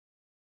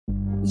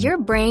Your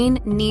brain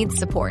needs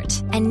support,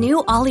 and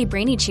new Ollie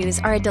Brainy Chews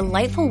are a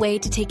delightful way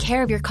to take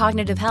care of your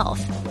cognitive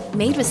health.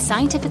 Made with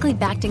scientifically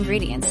backed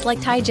ingredients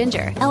like Thai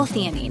ginger,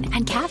 L-theanine,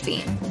 and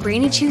caffeine,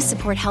 Brainy Chews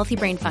support healthy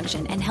brain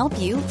function and help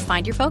you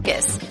find your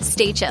focus,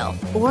 stay chill,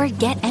 or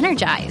get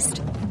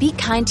energized. Be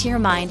kind to your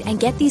mind and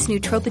get these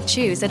nootropic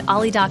chews at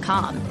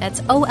ollie.com.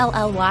 That's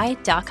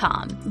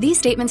OLLY.com. These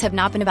statements have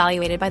not been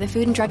evaluated by the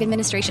Food and Drug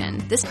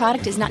Administration. This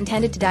product is not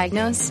intended to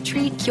diagnose,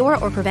 treat, cure,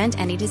 or prevent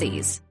any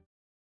disease.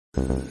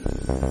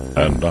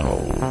 And now,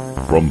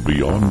 from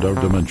beyond our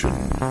dimension,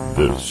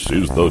 this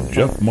is the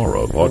Jeff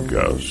Mara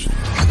Podcast.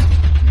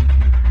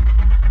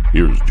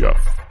 Here's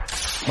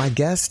Jeff. My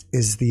guest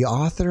is the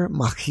author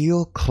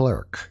Michiel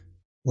Clerc,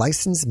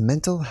 licensed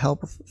mental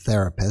health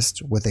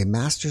therapist with a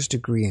master's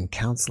degree in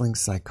counseling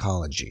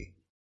psychology.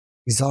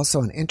 He's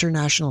also an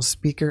international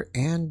speaker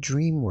and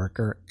dream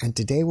worker, and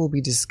today we'll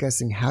be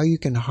discussing how you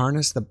can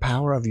harness the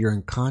power of your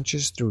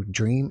unconscious through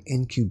dream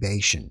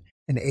incubation,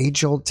 an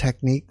age-old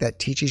technique that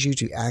teaches you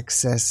to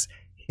access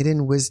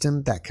hidden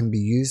wisdom that can be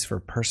used for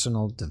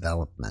personal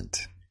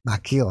development.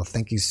 Michiel,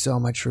 thank you so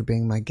much for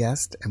being my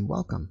guest, and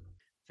welcome.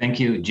 Thank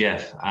you,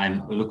 Jeff.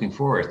 I'm looking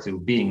forward to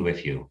being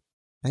with you.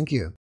 Thank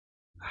you.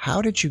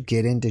 How did you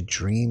get into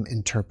dream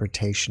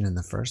interpretation in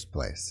the first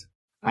place?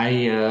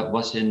 I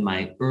was in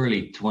my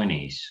early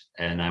 20s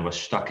and I was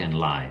stuck in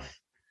life.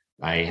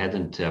 I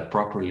hadn't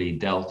properly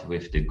dealt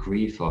with the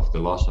grief of the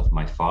loss of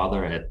my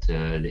father at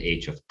the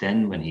age of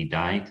 10 when he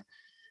died.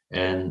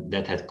 And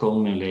that had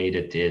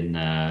culminated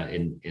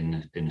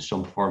in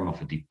some form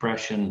of a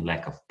depression,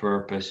 lack of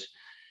purpose.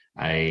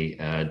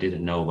 I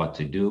didn't know what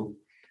to do.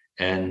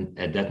 And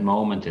at that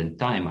moment in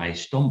time, I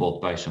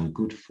stumbled by some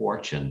good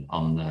fortune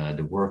on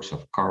the works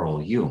of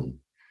Carl Jung,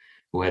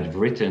 who had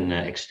written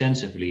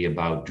extensively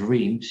about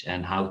dreams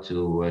and how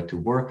to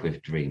work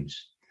with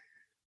dreams.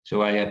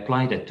 So I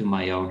applied that to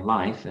my own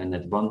life, and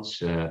at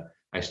once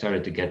I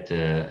started to get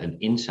an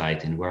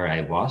insight in where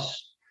I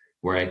was,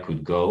 where I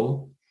could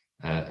go,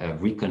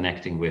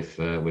 reconnecting with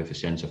a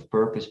sense of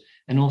purpose,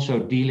 and also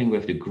dealing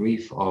with the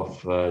grief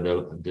of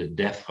the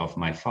death of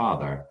my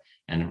father.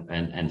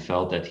 And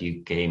felt that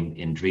he came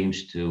in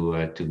dreams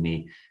to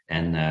me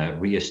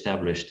and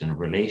reestablished a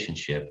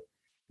relationship.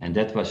 And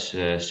that was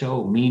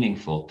so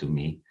meaningful to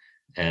me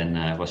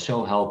and was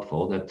so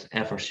helpful that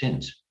ever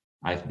since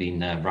I've been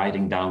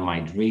writing down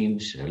my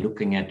dreams,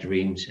 looking at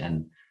dreams,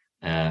 and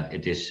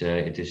it is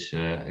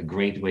a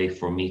great way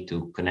for me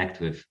to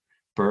connect with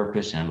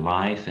purpose and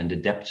life and the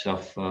depths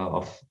of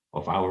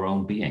our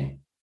own being.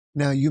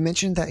 Now, you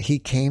mentioned that he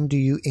came to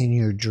you in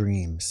your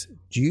dreams.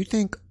 Do you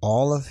think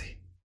all of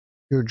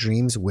your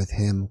dreams with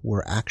him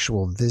were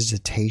actual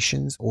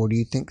visitations, or do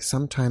you think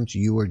sometimes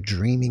you were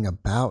dreaming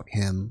about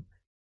him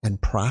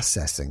and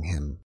processing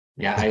him?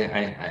 Yeah,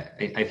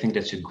 I think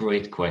that's a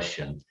great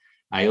question.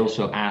 I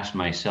also asked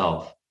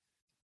myself,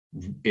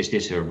 is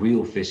this a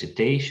real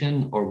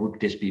visitation, or would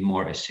this be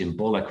more a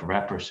symbolic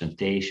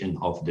representation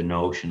of the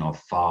notion of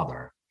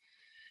father?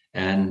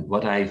 And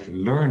what I've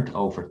learned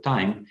over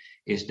time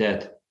is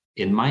that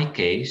in my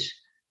case,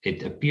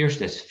 it appears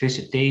that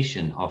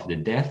visitation of the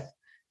death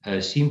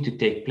seem to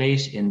take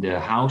place in the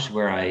house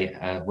where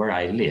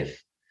I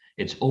live.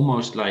 It's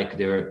almost like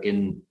they're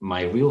in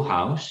my real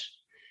house,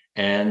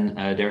 and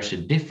there's a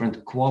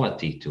different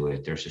quality to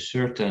it. There's a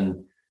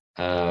certain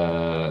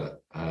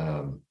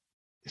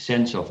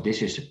sense of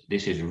this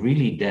is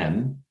really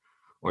them,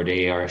 or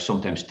they are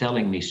sometimes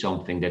telling me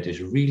something that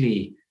is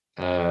really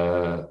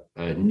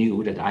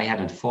new that I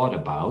hadn't thought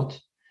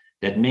about.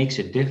 That makes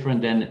it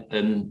different than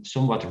a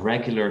somewhat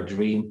regular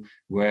dream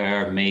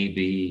where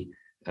maybe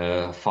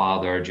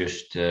father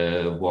just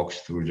walks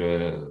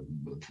through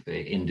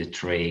in the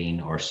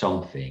train or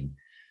something.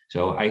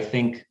 So I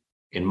think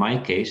in my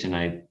case, and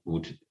I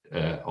would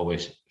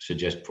always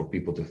suggest for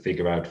people to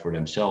figure out for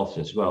themselves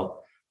as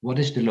well, what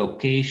is the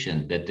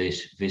location that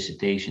this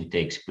visitation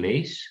takes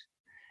place,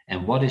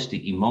 and what is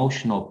the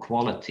emotional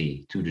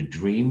quality to the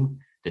dream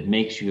that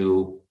makes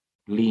you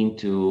lean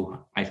to,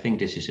 I think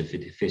this is a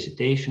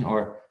visitation,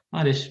 or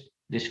this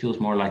feels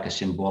more like a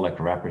symbolic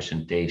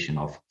representation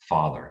of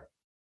father.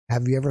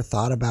 Have you ever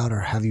thought about, or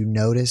have you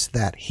noticed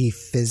that he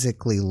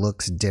physically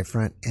looks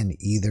different in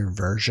either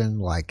version?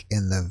 Like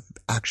in the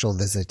actual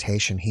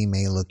visitation, he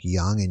may look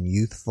young and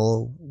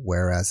youthful,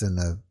 whereas in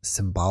the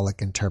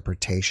symbolic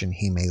interpretation,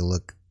 he may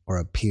look or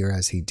appear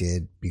as he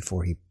did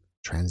before he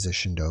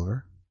transitioned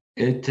over?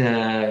 I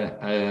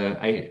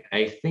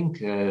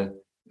think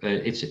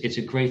it's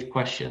a great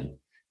question,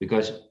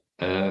 because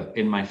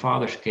in my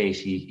father's case,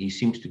 he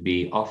seems to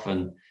be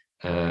often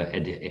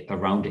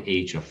around the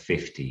age of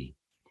 50.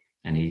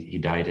 And he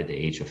died at the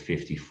age of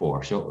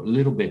 54. So a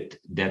little bit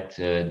that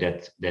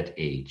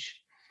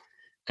age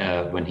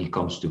when he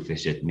comes to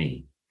visit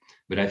me.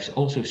 But I've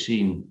also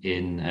seen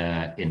in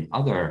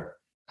other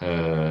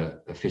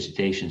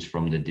visitations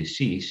from the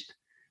deceased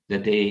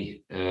that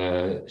they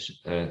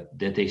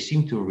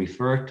seem to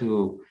refer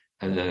to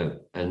an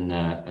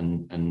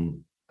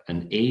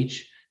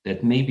age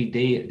that maybe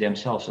they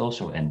themselves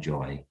also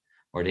enjoy,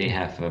 or they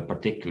have a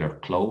particular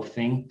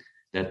clothing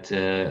that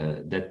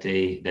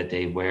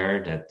they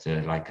wear,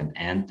 that like an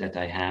ant that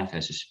I have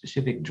has a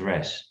specific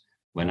dress.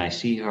 When I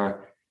see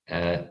her,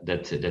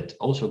 that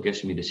also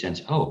gives me the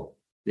sense, oh,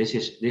 this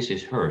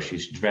is her.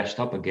 She's dressed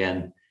up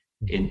again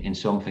in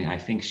something I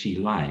think she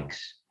likes.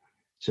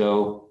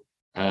 So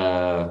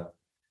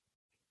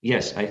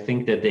yes, I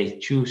think that they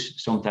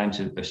choose sometimes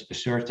a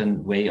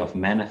certain way of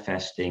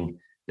manifesting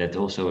that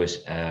also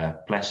is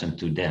pleasant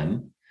to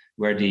them,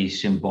 where the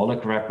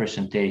symbolic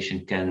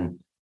representation can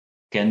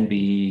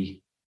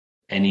be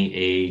any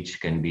age,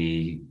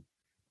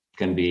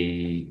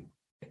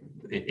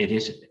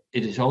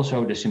 it is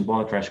also, the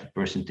symbolic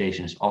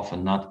representation is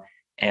often not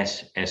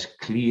as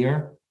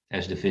clear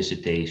as the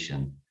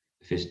visitation.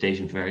 The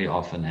visitation very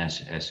often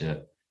has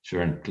a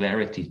certain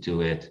clarity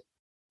to it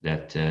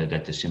that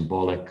the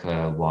symbolic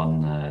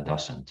one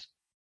doesn't.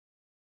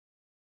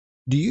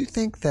 Do you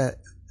think that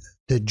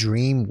the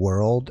dream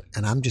world,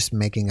 and I'm just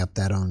making up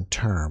that own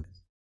term,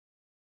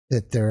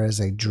 that there is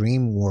a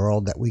dream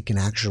world that we can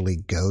actually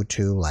go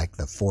to, like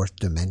the fourth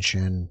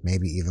dimension,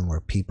 maybe even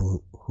where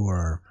people who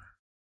are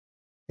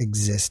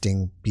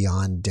existing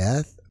beyond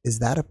death? Is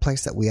that a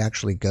place that we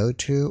actually go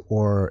to,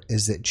 or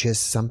is it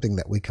just something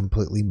that we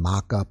completely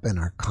mock up in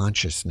our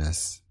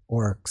consciousness,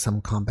 or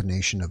some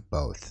combination of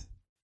both?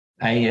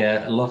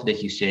 I love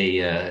that you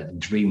say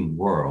dream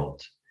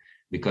world,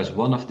 because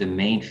one of the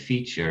main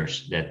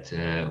features that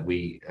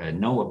we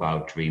know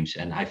about dreams,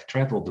 and I've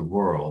traveled the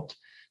world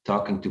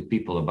talking to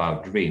people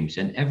about dreams,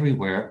 and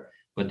everywhere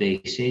what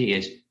they say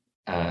is,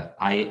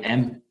 I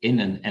am in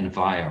an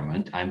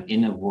environment, I'm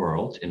in a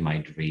world in my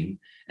dream,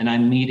 and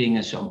I'm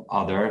meeting some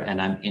other,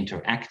 and I'm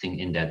interacting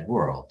in that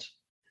world.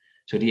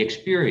 So the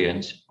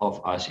experience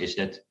of us is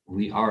that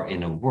we are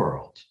in a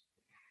world.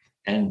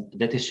 And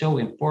that is so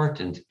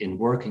important in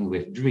working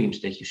with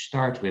dreams, that you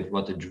start with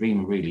what a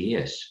dream really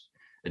is.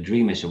 A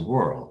dream is a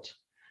world.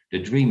 The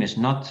dream is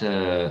not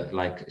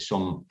like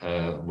some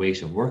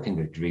ways of working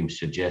with dreams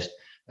suggest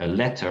a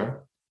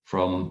letter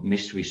from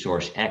mystery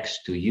source X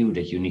to you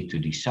that you need to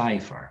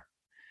decipher,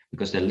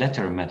 because the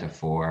letter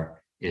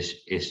metaphor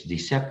is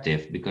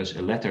deceptive, because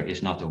a letter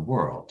is not a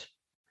world,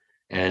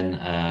 and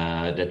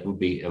that would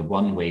be a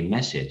one-way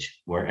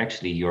message where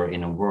actually you're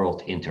in a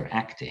world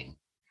interacting.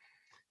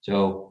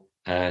 So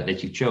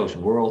that you chose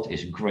world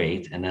is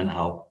great, and then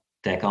I'll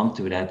tack on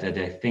to that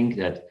I think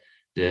that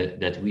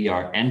that we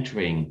are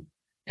entering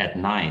at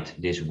night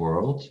this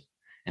world.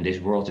 And this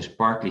world is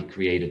partly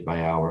created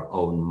by our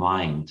own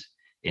mind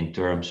in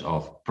terms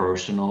of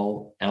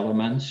personal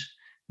elements.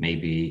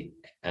 Maybe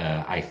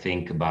I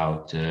think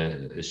about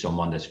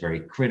someone that's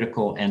very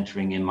critical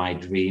entering in my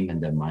dream,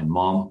 and then my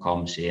mom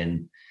comes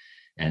in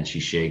and she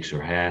shakes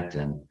her head,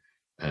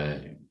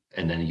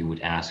 and then you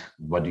would ask,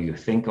 what do you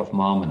think of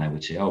mom? And I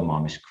would say, oh,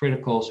 mom is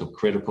critical. So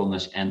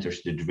criticalness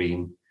enters the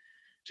dream.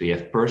 So you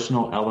have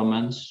personal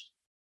elements.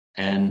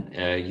 And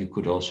you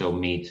could also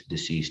meet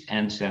deceased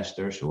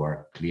ancestors who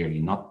are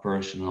clearly not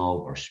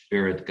personal, or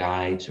spirit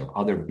guides, or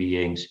other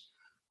beings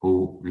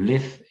who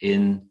live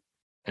in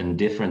a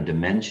different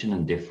dimension, a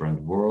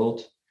different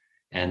world,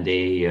 and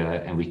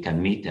we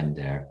can meet them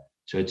there.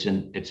 So it's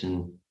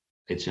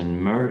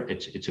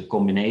a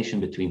combination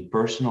between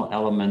personal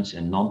elements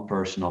and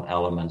non-personal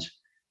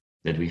elements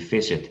that we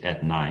visit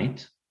at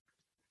night.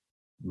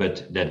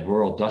 But that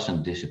world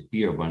doesn't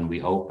disappear when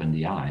we open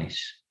the eyes.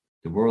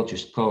 The world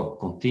just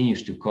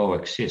continues to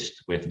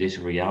coexist with this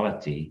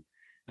reality,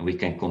 and we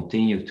can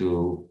continue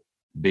to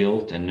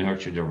build and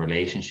nurture the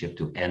relationship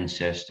to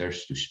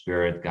ancestors, to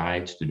spirit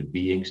guides, to the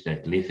beings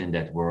that live in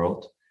that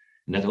world,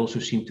 and that also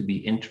seem to be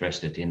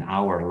interested in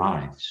our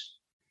lives.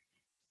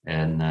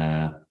 And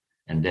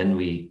then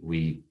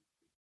we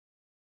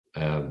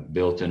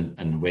built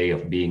a way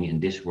of being in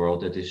this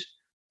world that is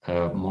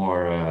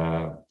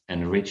more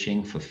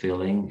enriching,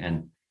 fulfilling,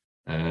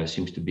 and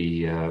seems to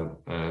be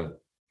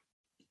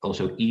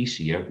also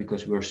easier,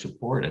 because we're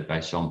supported by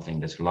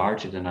something that's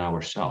larger than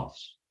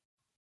ourselves.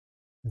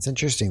 It's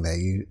interesting that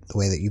the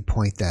way that you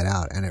point that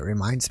out, and it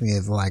reminds me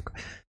of like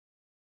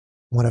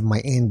one of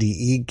my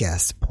NDE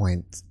guest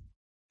points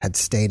had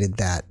stated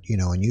that,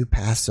 when you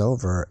pass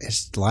over,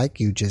 it's like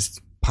you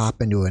just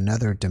pop into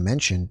another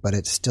dimension, but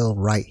it's still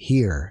right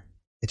here.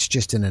 It's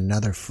just in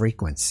another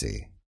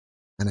frequency,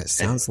 and it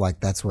sounds like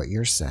that's what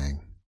you're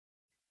saying.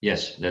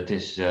 Yes, that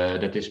is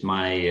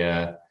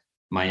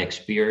my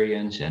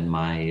experience and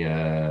my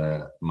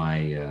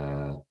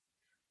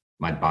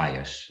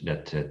bias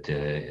that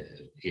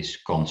is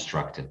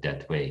constructed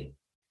that way.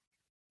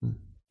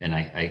 And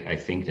I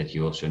think that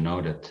you also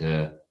know that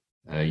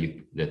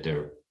that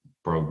there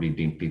probably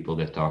been people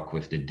that talk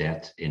with the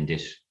dead in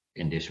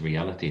this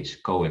reality. It's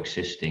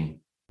coexisting.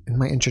 In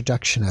my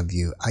introduction of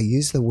you, I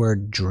use the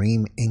word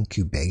dream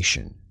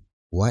incubation.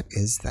 What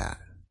is that?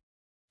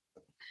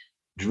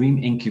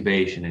 Dream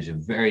incubation is a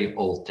very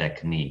old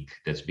technique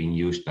that's been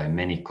used by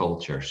many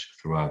cultures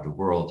throughout the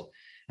world.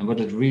 And what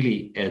it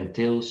really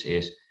entails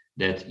is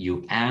that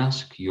you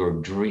ask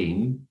your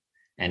dream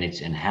and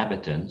its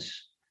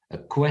inhabitants a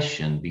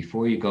question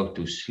before you go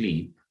to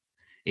sleep,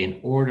 in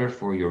order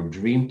for your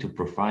dream to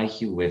provide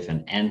you with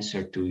an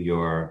answer to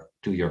your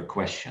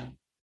question.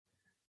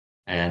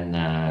 And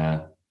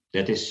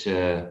that is,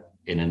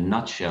 in a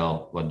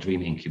nutshell, what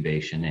dream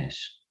incubation is.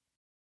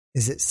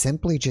 Is it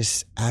simply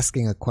just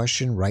asking a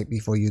question right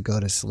before you go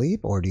to sleep,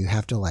 or do you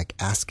have to like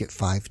ask it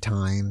 5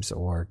 times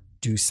or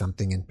do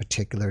something in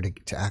particular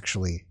to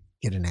actually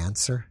get an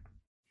answer?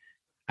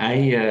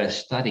 I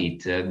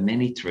studied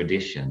many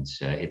traditions.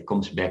 It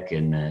comes back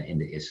in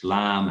the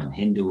Islam and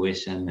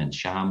Hinduism and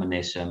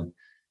shamanism.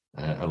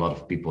 A lot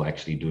of people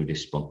actually do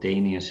this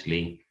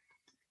spontaneously.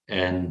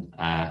 And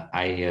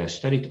I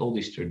studied all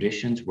these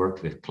traditions,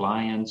 worked with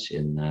clients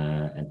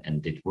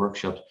and did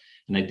workshops.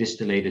 And I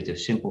distillated a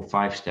simple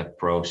 5-step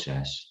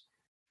process.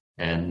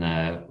 And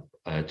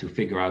to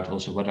figure out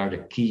also what are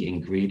the key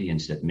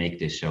ingredients that make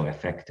this so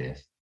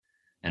effective.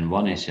 And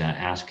one is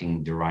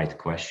asking the right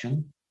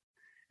question.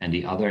 And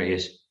the other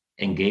is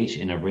engage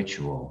in a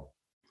ritual.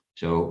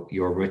 So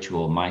your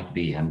ritual might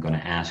be, I'm going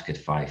to ask it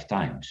 5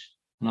 times.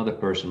 Another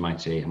person might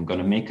say, I'm going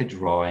to make a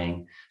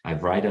drawing. I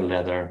write a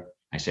letter.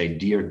 I say,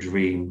 dear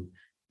dream,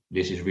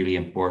 this is really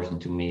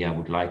important to me. I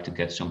would like to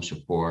get some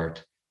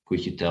support.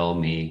 Could you tell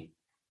me,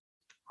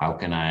 how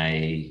can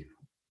I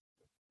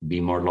be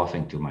more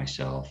loving to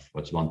myself?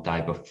 What's one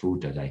type of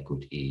food that I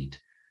could eat?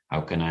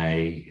 How can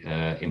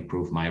I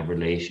improve my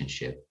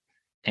relationship?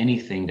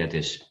 Anything that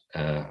is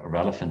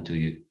relevant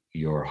to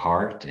your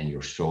heart and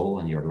your soul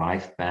and your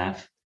life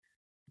path,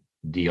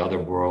 the other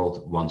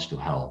world wants to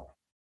help.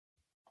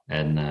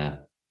 And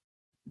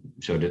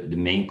so the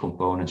main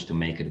components to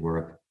make it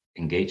work,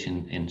 engage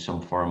in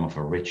some form of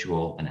a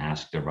ritual and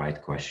ask the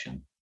right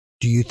question.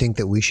 Do you think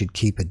that we should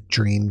keep a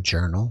dream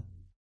journal?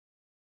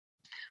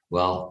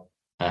 Well,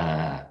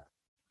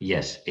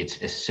 yes, it's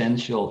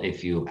essential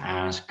if you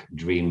ask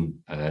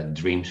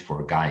dreams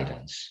for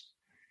guidance,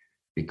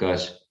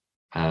 because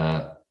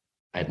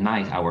at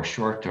night our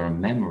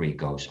short-term memory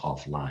goes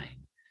offline.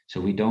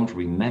 So we don't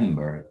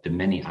remember the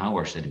many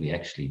hours that we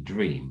actually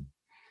dream.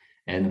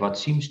 And what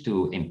seems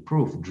to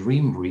improve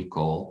dream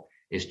recall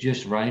is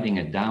just writing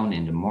it down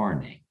in the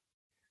morning.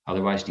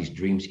 Otherwise, these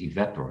dreams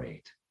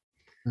evaporate.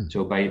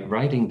 So by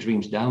writing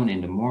dreams down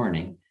in the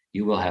morning,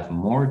 you will have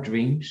more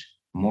dreams,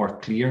 more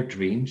clear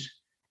dreams,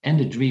 and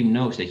the dream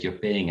knows that you're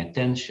paying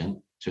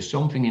attention. So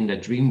something in the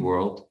dream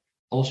world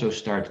also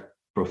starts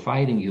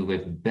providing you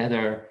with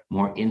better,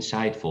 more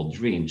insightful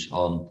dreams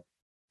on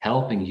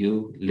helping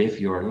you live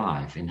your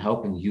life and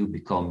helping you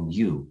become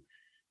you.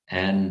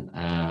 And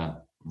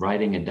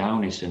writing it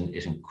down is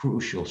a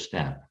crucial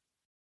step.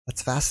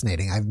 That's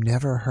fascinating. I've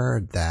never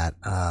heard that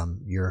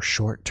your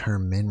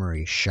short-term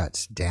memory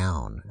shuts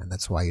down, and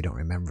that's why you don't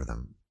remember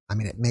them. I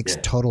mean, it makes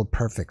total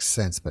perfect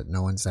sense, but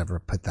no one's ever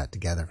put that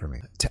together for me.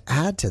 To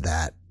add to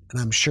that, and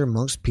I'm sure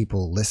most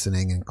people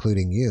listening,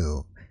 including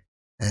you,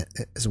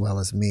 as well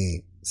as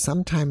me,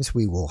 sometimes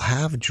we will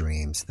have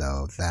dreams,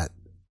 though, that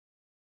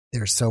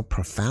they're so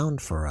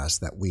profound for us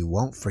that we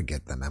won't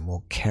forget them and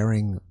we'll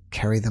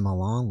carry them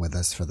along with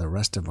us for the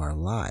rest of our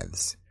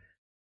lives.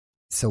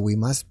 So we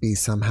must be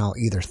somehow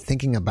either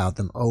thinking about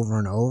them over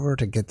and over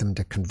to get them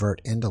to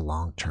convert into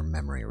long-term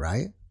memory,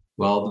 right?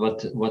 Well,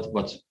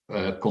 what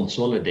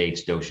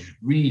consolidates those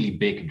really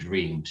big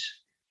dreams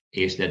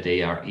is that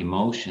they are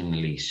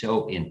emotionally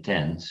so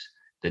intense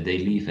that they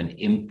leave an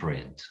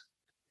imprint.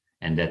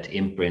 And that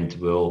imprint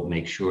will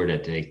make sure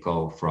that they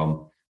go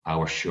from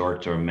our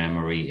short-term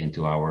memory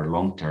into our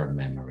long-term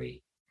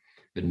memory.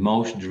 But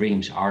most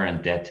dreams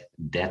aren't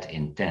that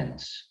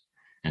intense.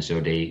 And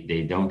so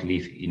they don't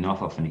leave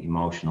enough of an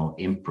emotional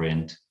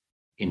imprint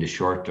in the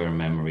short-term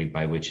memory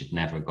by which it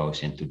never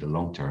goes into the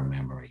long-term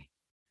memory.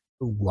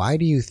 Why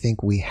do you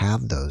think we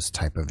have those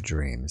type of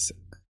dreams?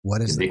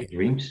 What is the big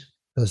dreams?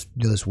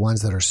 Those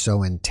ones that are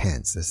so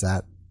intense.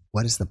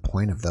 What is the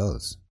point of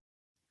those?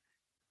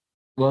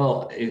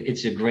 Well,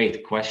 it's a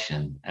great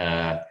question.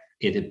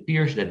 It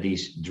appears that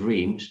these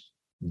dreams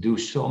do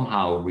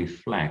somehow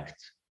reflect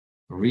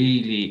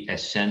really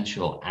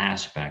essential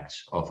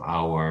aspects of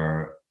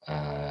our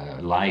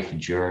life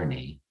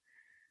journey.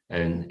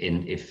 And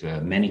if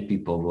many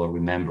people will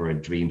remember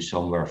a dream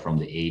somewhere from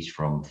the age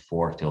from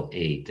 4 till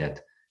 8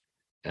 that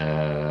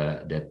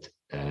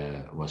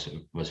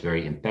was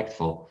very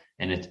impactful,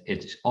 and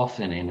it's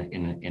often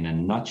in a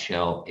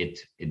nutshell it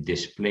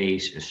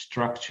displays a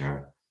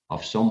structure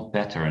of some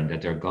pattern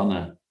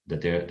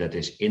that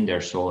is in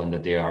their soul and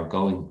that they are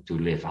going to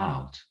live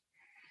out.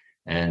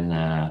 And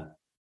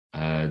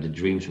the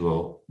dreams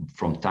will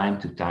from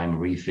time to time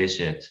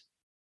revisit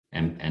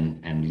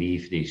and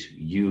leave these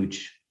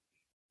huge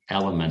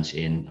elements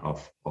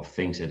of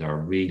things that are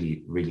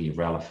really, really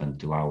relevant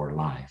to our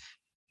life.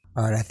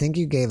 All right, I think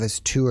you gave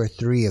us 2 or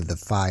 3 of the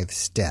 5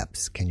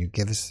 steps. Can you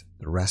give us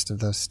the rest of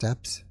those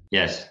steps?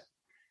 Yes.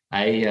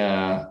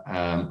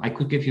 I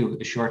could give you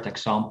a short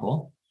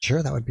example.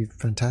 Sure, that would be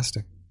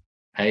fantastic.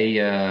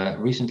 I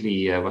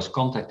recently was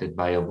contacted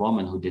by a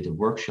woman who did a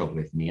workshop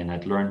with me and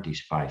had learned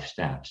these 5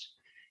 steps.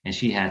 And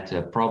she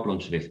had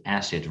problems with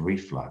acid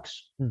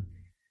reflux.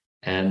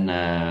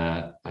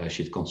 And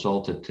she'd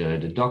consulted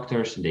the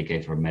doctors, and they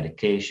gave her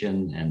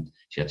medication, and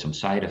she had some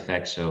side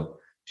effects. So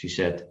she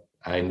said,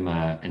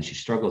 and she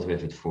struggled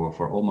with it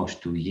for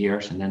almost 2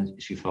 years. And then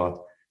she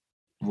thought,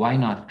 why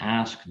not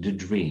ask the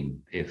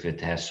dream if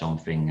it has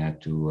something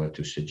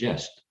to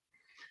suggest?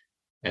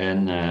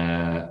 And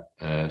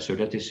so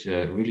that is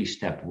really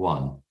step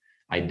one.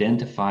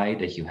 Identify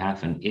that you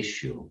have an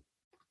issue,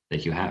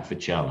 that you have a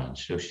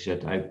challenge. So she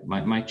said,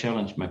 my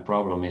challenge, my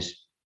problem is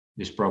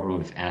this problem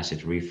with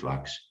acid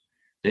reflux.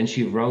 Then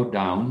she wrote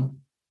down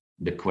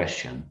the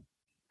question.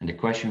 And the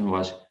question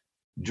was,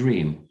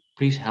 dream,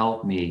 please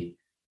help me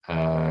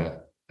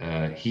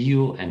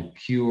heal and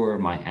cure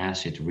my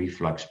acid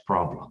reflux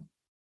problem.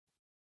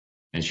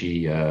 And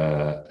she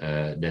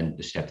then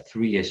step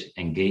 3 is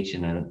engage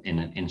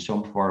in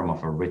some form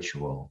of a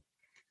ritual.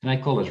 And I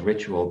call it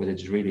ritual, but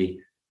it's really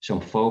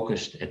some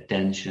focused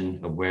attention,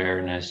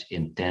 awareness,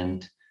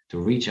 intent to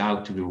reach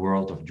out to the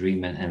world of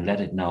dream and let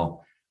it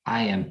know,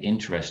 I am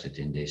interested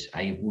in this.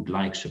 I would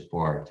like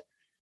support.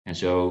 And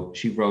so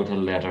she wrote a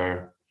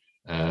letter,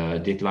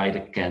 did light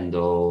a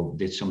candle,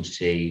 did some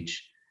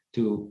sage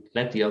to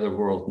let the other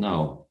world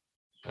know,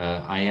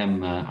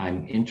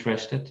 I'm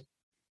interested.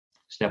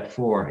 Step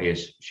 4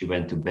 is she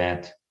went to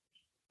bed,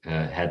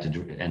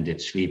 and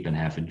did sleep and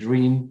have a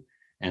dream.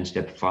 And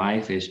step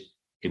 5 is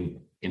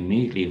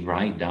immediately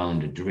write down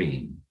the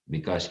dream,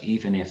 because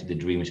even if the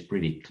dream is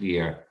pretty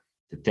clear,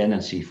 the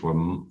tendency for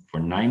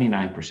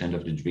 99%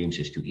 of the dreams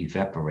is to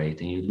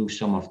evaporate and you lose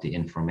some of the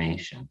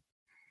information.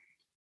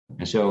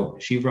 And so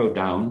she wrote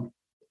down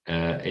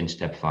in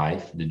step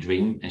 5 the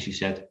dream, and she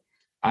said,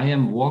 I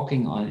am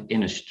walking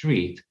in a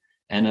street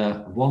and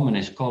a woman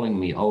is calling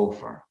me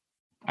over.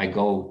 I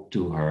go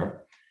to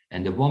her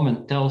and the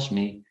woman tells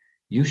me,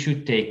 you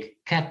should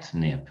take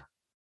catnip.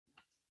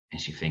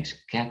 And she thinks,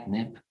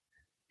 catnip?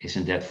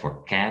 Isn't that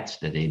for cats,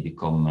 that they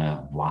become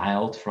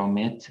wild from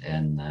it?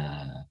 And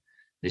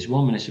this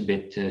woman is a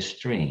bit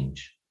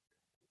strange.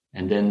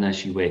 And then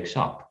she wakes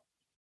up.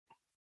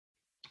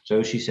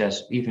 So she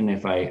says, even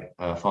if I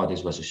thought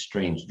this was a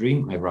strange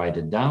dream, I write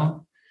it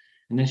down.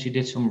 And then she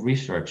did some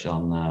research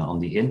on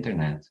the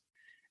internet.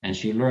 And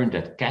she learned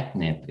that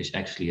catnip is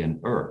actually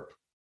an herb.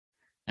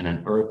 And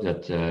an herb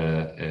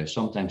that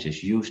sometimes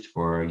is used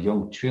for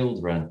young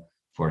children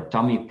for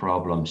tummy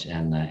problems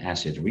and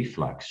acid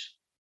reflux.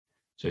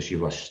 So she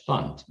was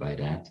stunned by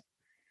that.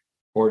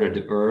 Ordered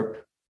the herb,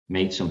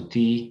 made some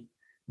tea,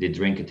 did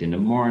drink it in the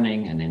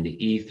morning and in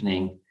the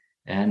evening.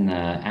 And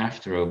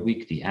after a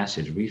week, the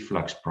acid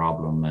reflux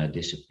problem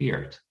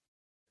disappeared.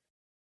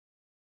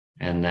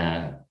 And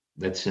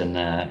that's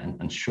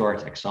a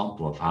short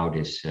example of how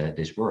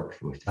this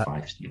works with the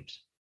 5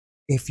 steps.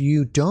 If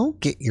you don't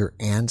get your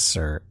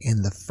answer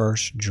in the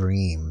first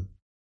dream,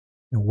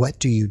 what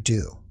do you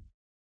do?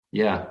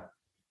 Yeah,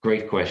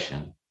 great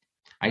question.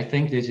 I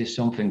think this is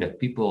something that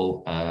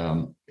people,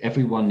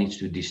 everyone needs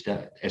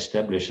to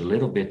establish a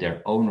little bit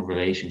their own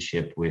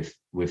relationship with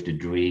the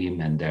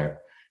dream and their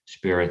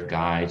spirit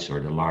guides or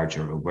the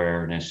larger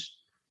awareness.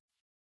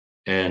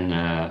 And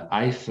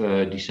I've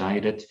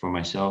decided for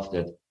myself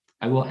that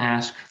I will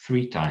ask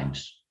 3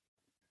 times.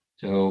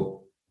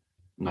 So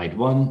night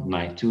 1,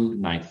 night 2,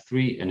 night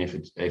 3, and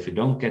if I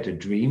don't get a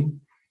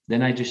dream,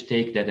 then I just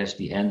take that as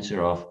the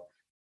answer of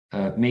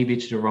maybe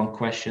it's the wrong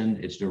question,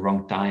 it's the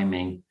wrong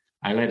timing.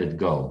 I let it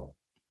go.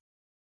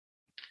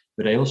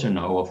 But I also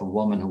know of a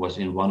woman who was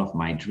in one of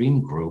my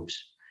dream groups,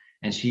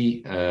 and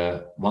she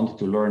wanted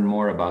to learn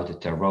more about the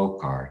tarot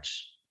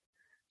cards.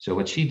 So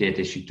what she did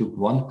is she took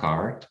one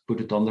card, put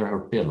it under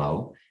her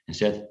pillow, and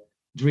said,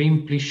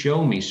 "Dream, please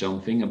show me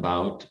something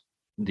about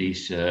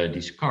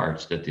these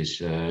cards, that is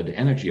the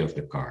energy of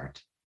the card."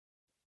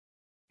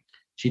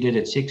 She did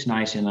it 6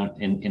 nights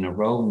in a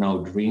row,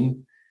 no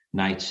dream.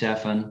 Night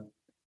 7,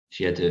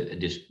 she had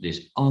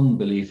this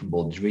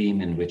unbelievable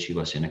dream in which she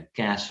was in a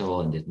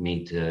castle and did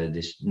meet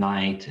this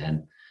knight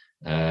and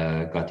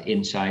got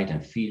insight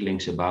and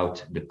feelings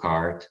about the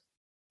card.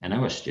 And I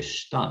was just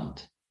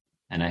stunned.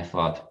 And I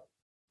thought,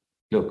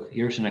 look,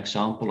 here's an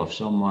example of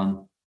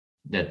someone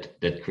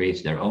that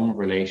creates their own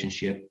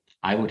relationship.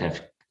 I would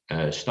have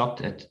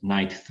stopped at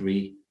night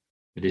 3,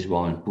 but this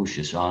woman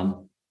pushes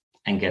on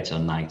and gets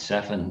on night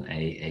 7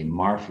 a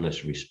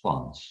marvelous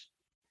response.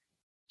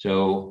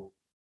 So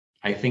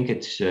I think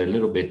it's a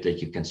little bit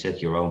that you can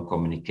set your own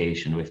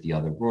communication with the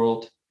other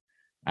world.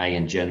 I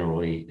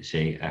generally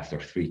say after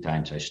 3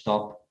 times I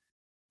stop,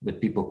 but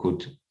people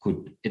could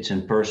it's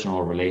a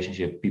personal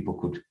relationship. People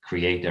could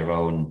create their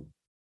own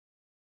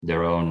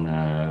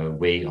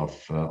way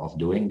of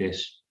doing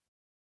this.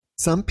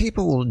 Some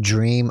people will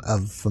dream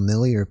of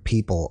familiar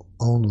people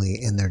only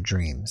in their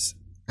dreams.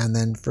 And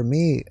then for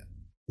me,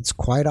 it's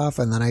quite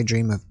often that I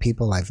dream of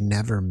people I've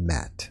never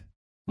met.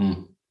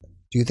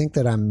 Do you think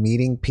that I'm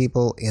meeting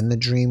people in the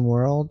dream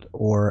world,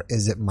 or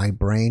is it my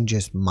brain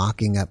just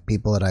mocking up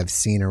people that I've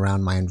seen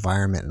around my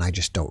environment and I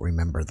just don't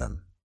remember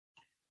them?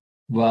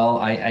 Well,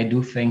 I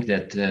do think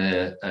that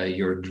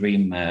your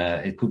dream,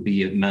 it could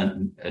be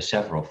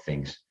several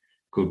things.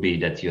 Could be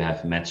that you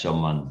have met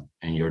someone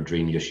and your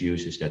dream just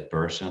uses that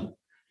person.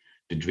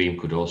 The dream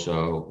could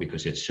also,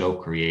 because it's so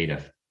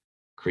creative,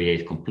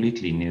 create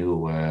completely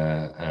new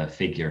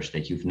figures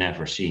that you've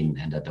never seen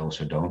and that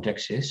also don't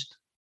exist.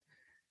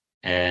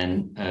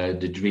 And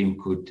the dream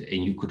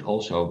and you could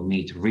also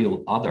meet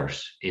real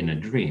others in a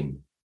dream.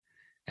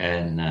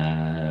 And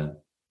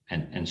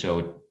so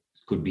it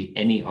could be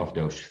any of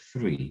those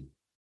three.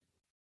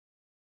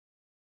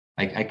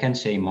 I can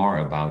say more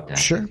about that.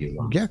 Sure. If you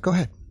want. Yeah, go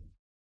ahead.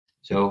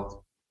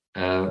 So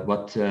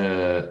what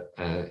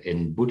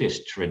in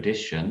Buddhist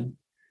tradition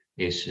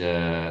is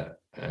the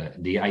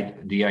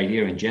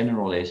idea in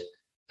general is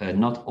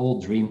not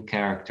all dream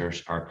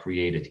characters are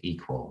created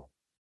equal.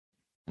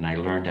 And I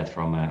learned that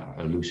from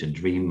a lucid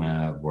dream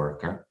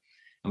worker.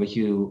 And what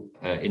you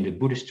in the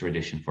Buddhist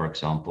tradition, for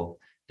example,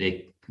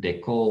 they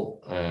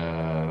call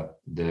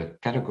the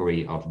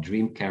category of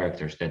dream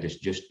characters that is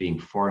just being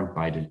formed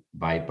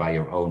by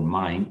your own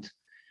mind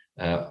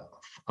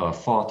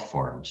thought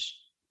forms.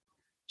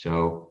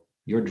 So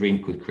your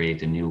dream could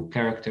create a new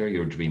character.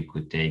 Your dream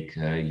could take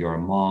your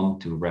mom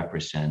to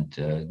represent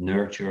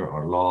nurture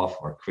or love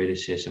or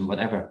criticism,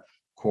 whatever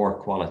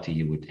core quality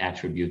you would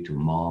attribute to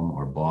mom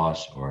or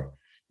boss or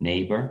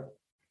neighbor.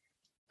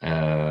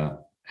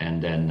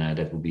 And then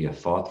that would be a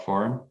thought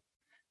form.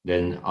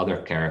 Then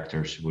other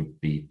characters would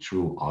be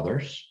true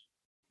others.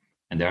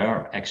 And there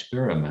are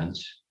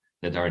experiments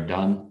that are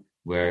done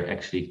where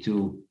actually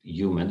two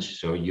humans,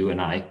 so you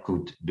and I,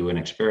 could do an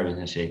experiment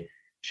and say,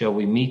 shall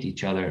we meet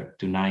each other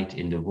tonight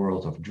in the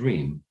world of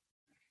dream?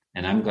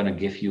 And I'm going to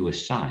give you a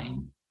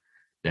sign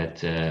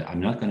that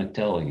I'm not going to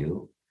tell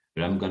you,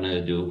 but I'm going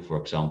to do, for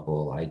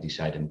example, I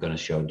decide I'm going to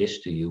show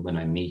this to you when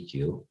I meet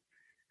you.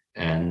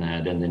 And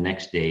then the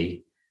next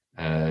day,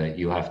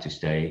 you have to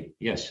say,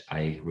 yes,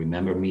 I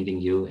remember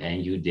meeting you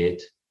and you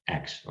did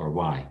X or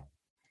Y.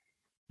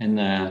 And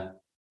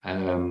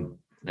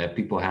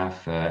people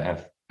have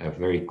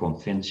very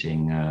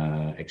convincing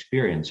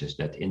experiences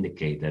that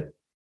indicate that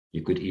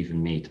you could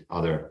even meet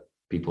other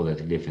people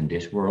that live in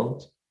this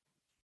world.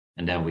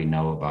 And then we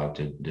know about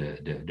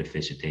the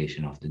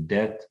visitation of the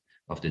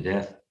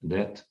death.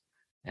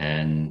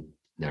 And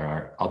there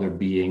are other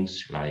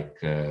beings like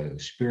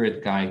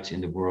spirit guides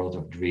in the world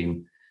of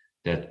dream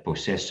that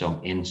possess some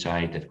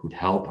insight that could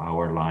help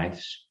our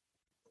lives.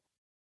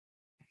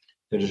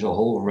 There's a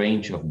whole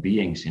range of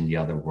beings in the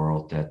other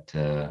world that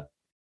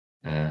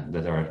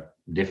are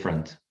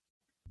different.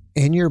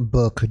 In your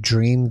book,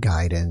 Dream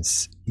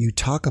Guidance, you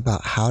talk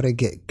about how to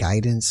get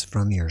guidance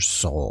from your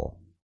soul.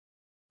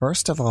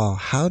 First of all,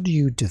 how do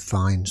you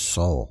define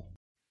soul?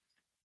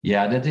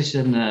 Yeah, that is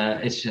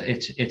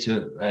it's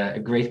a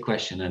great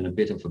question and a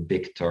bit of a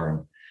big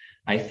term.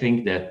 I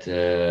think that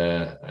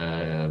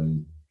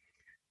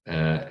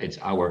it's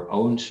our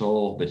own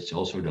soul, but it's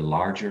also the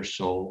larger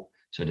soul.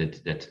 So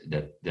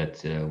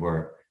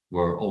that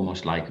we're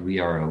almost like we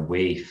are a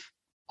wave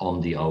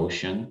on the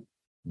ocean,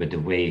 but the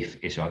wave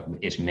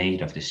is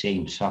made of the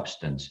same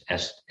substance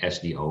as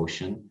the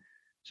ocean.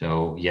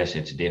 So yes,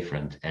 it's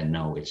different, and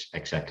no, it's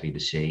exactly the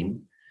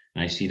same.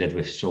 And I see that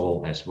with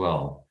soul as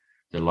well.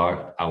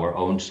 Our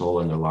own soul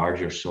and the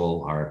larger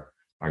soul are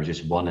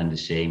just one and the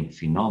same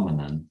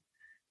phenomenon,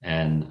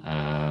 and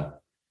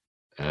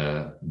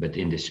but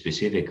in the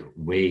specific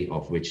way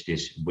of which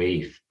this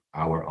wave,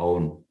 our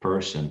own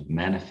person,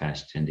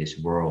 manifests in this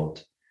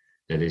world,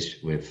 that is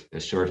with a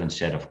certain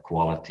set of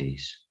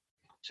qualities.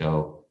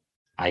 So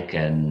I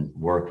can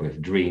work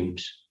with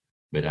dreams,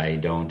 but I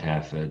don't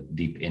have a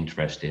deep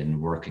interest in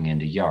working in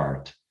the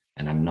yard,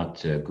 and I'm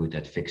not good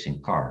at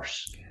fixing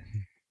cars.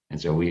 And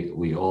so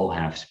we all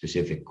have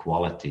specific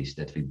qualities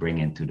that we bring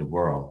into the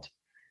world.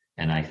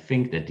 And I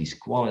think that these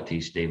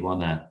qualities, they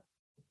want to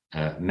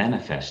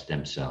manifest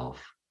themselves.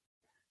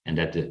 And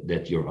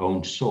that your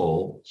own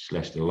soul /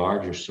 the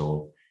larger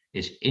soul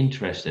is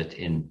interested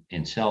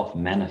in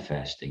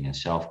self-manifesting and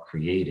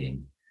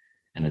self-creating.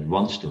 And it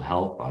wants to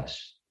help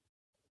us.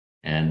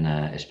 And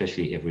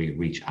especially if we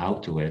reach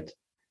out to it,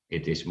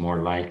 it is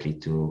more likely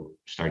to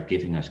start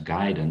giving us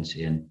guidance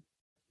in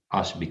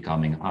us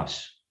becoming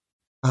us.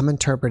 I'm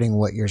interpreting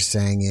what you're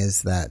saying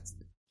is that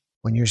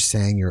when you're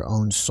saying your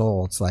own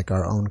soul, it's like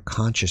our own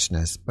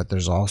consciousness, but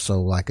there's also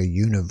like a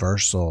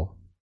universal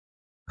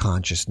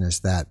consciousness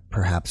that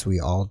perhaps we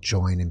all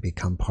join and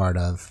become part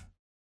of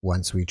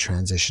once we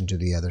transition to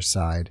the other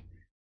side.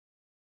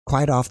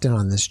 Quite often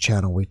on this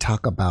channel, we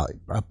talk about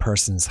a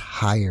person's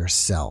higher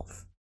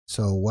self.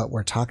 So what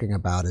we're talking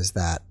about is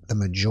that the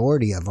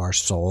majority of our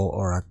soul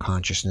or our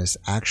consciousness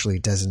actually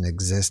doesn't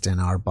exist in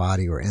our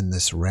body or in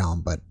this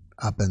realm, but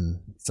up in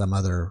some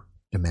other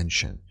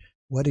dimension.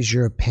 What is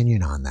your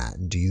opinion on that?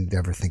 And do you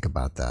ever think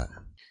about that?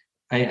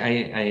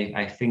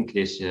 I think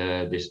this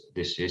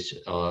is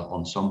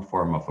on some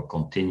form of a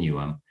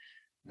continuum.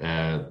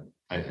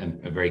 I'm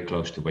very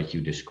close to what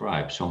you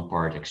described. Some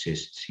part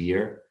exists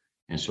here,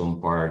 and some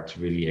part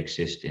really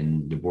exists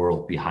in the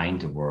world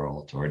behind the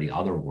world, or the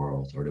other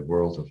world, or the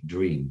world of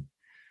dream.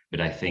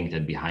 But I think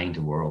that behind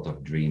the world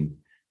of dream,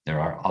 there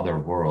are other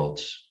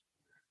worlds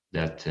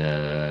that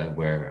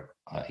where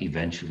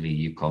eventually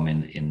you come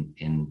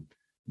in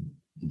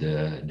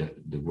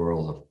the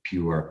world of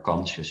pure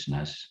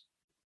consciousness,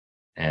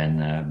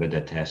 and but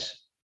that has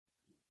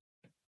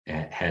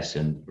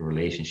a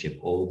relationship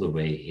all the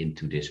way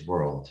into this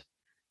world.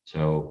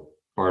 So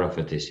part of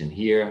it is in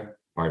here,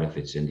 part of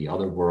it's in the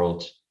other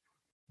worlds.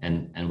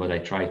 And what I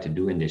try to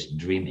do in this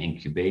dream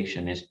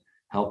incubation is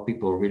help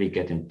people really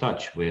get in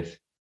touch with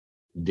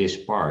this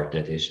part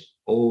that is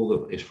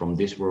from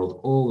this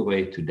world all the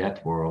way to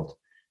that world,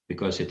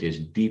 because it is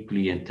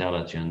deeply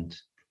intelligent.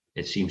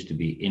 It seems to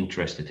be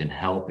interested in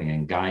helping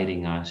and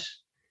guiding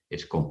us.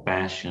 It's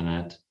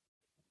compassionate,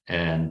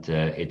 and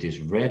it is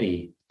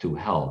ready to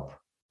help.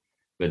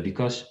 But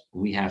because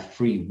we have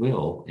free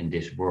will in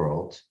this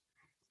world,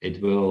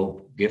 it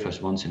will give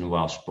us once in a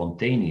while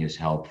spontaneous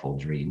helpful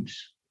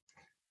dreams.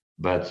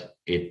 But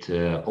it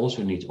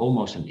also needs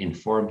almost an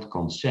informed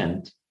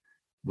consent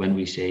when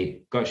we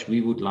say, gosh,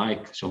 we would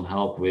like some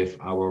help with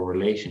our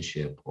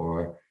relationship,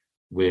 or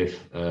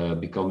with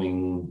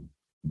becoming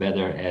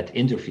better at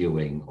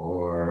interviewing,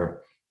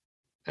 or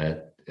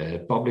at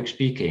public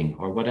speaking,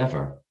 or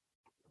whatever.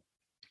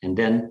 And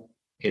then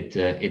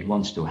it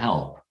wants to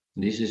help.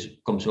 This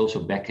comes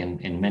also back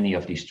in many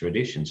of these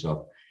traditions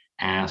of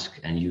ask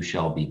and you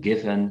shall be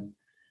given,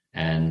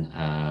 and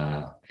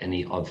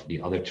any of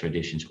the other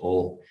traditions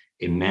all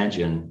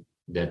imagine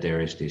that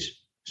there is this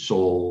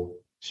soul,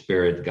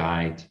 spirit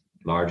guide,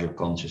 larger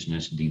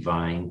consciousness,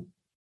 divine,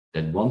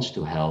 that wants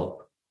to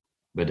help,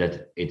 but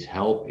that its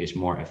help is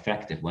more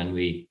effective when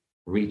we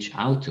reach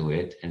out to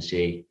it and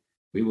say,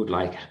 we would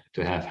like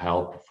to have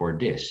help for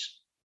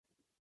this.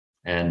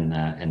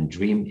 And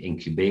dream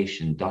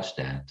incubation does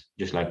that.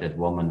 Just like that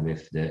woman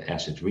with the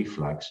acid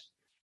reflux,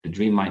 the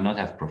dream might not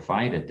have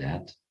provided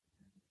that.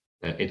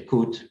 It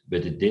could,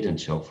 but it didn't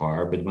so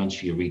far. But when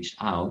she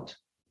reached out,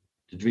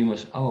 the dream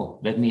was, oh,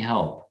 let me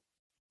help.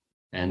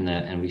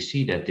 And we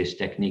see that this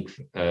technique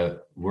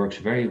works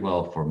very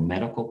well for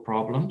medical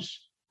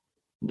problems.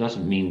 It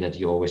doesn't mean that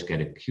you always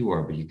get a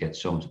cure, but you get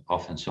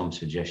often some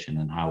suggestion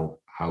on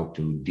how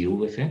to deal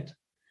with it.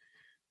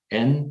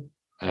 And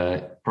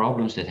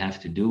problems that have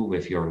to do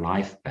with your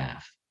life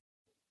path.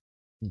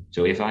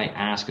 So if I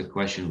ask a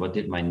question, what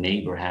did my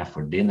neighbor have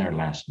for dinner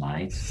last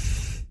night?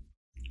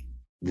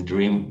 The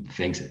dream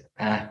thinks,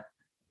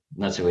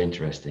 not so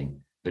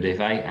interesting. But if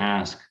I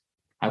ask,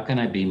 how can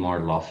I be more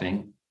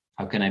loving?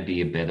 How can I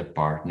be a better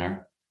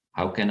partner?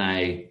 How can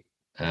I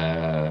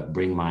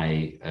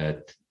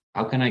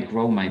how can I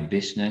grow my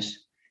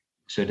business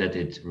so that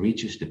it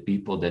reaches the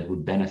people that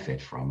would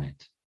benefit from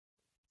it?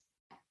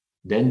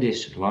 Then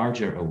this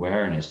larger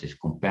awareness, this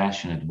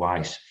compassionate,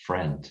 wise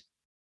friend,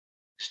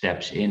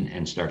 steps in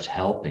and starts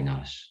helping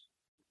us.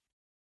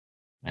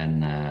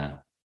 And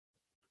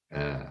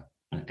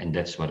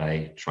that's what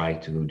I try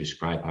to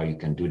describe, how you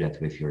can do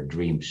that with your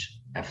dreams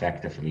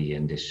effectively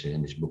in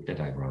this book that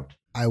I wrote.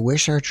 I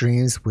wish our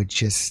dreams would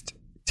just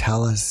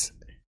tell us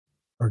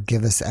or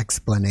give us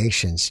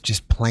explanations,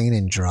 just plain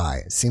and dry.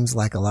 It seems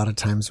like a lot of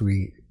times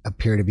we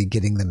appear to be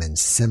getting them in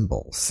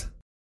symbols.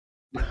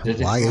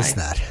 Why is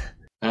that?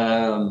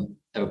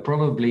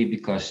 Probably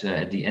because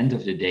at the end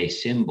of the day,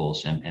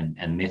 symbols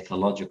and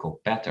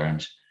mythological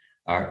patterns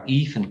are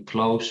even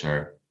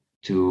closer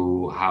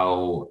to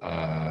how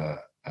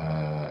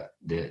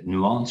the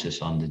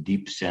nuances on the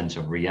deep sense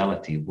of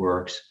reality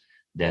works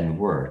than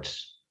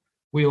words.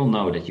 We all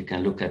know that you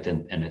can look at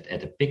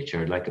a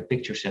picture, like a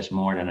picture says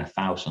more than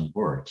 1,000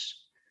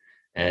 words.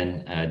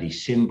 And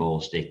these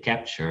symbols, they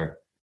capture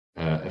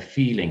a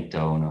feeling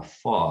tone, a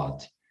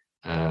thought,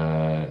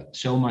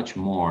 so much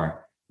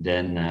more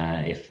than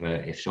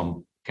if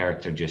some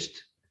character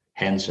just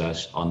hands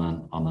us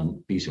on a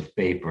piece of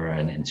paper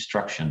an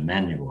instruction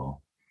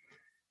manual.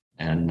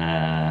 And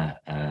that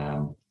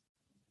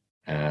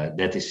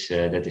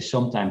is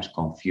sometimes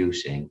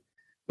confusing.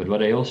 But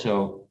what I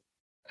also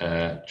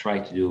try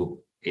to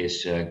do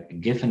is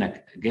given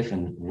a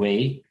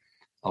way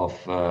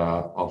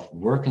of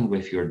working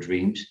with your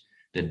dreams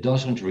that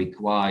doesn't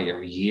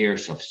require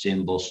years of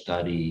symbol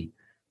study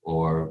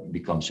or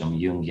become some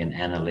Jungian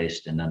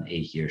analyst, and then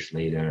 8 years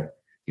later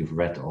you've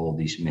read all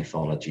these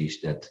mythologies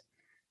that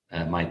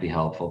might be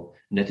helpful.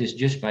 And that is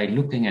just by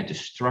looking at the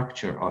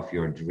structure of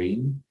your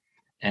dream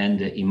and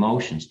the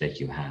emotions that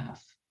you have.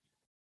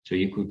 So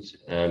you could,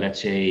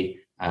 let's say,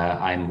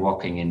 I'm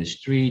walking in the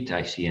street,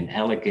 I see an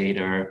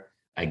alligator,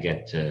 I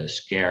get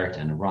scared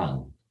and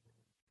run.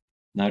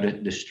 Now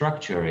the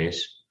structure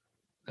is,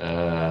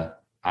 I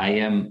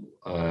am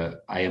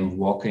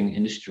walking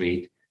in the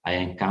street, I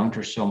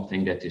encounter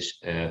something that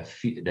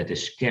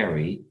is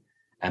scary,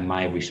 and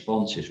my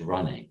response is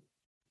running.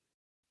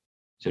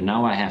 So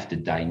now I have the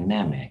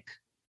dynamic.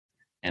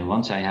 And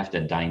once I have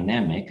the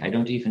dynamic, I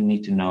don't even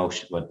need to know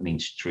what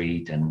means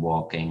street and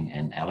walking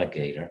and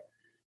alligator,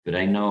 but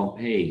I know,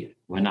 hey,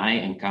 when I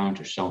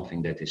encounter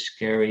something that is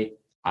scary,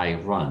 I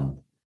run.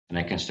 And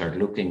I can start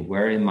looking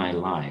where in my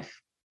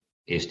life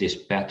is this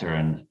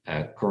pattern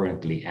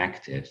currently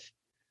active,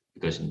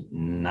 because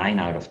 9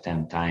 out of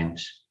 10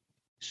 times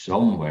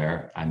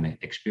somewhere I'm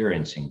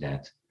experiencing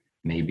that.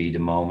 maybe the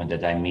moment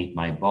that I meet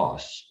my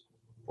boss,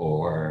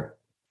 or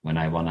when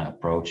I want to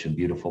approach a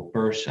beautiful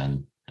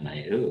person and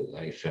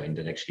I find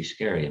that actually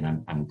scary,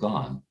 and I'm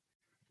gone.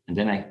 And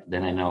then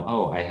I know,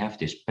 oh, I have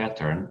this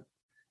pattern,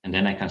 and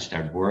then I can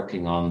start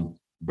working on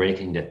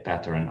breaking that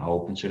pattern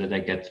open so that I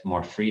get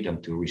more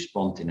freedom to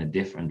respond in a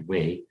different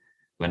way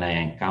when I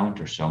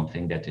encounter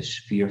something that is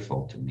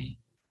fearful to me.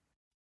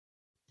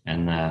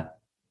 And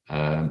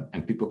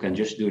people can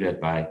just do that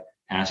by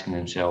asking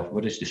themselves,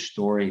 what is the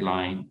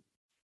storyline?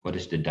 What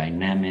is the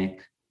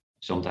dynamic?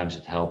 Sometimes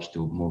it helps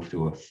to move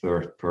to a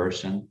third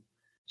person.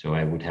 So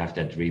I would have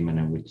that dream and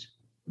I would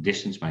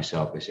distance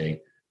myself by saying,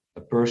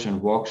 a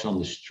person walks on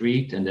the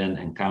street and then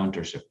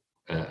encounters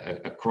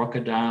a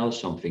crocodile,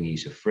 something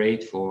he's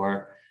afraid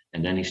for,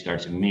 and then he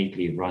starts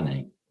immediately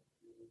running.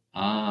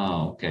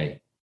 Oh,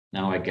 okay.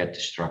 Now I get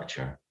the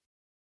structure.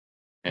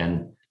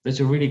 And that's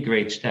a really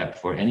great step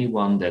for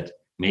anyone that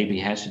maybe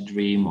has a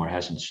dream or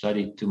hasn't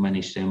studied too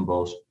many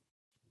symbols.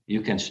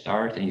 You can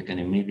start and you can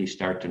immediately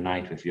start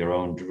tonight with your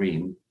own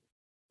dream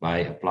by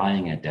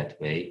applying it that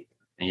way.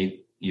 And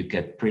you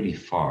get pretty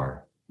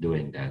far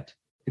doing that.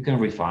 You can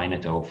refine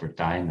it over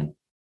time. And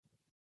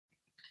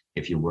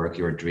if you work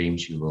your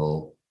dreams, you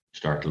will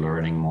start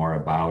learning more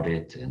about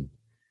it. And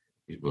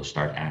you will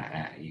start,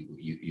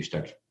 you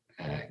start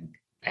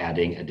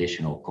adding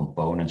additional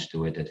components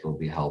to it that will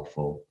be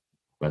helpful.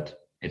 But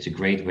it's a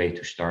great way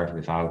to start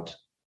without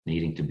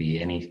needing to be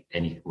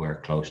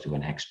anywhere close to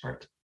an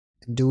expert.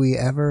 Do we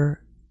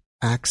ever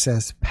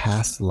access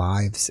past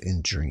lives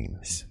in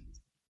dreams?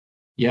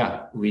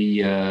 Yeah,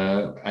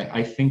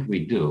 I think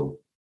we do.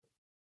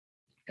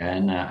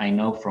 And I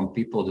know from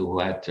people who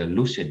had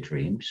lucid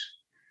dreams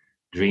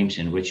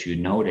in which you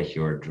know that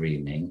you're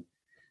dreaming,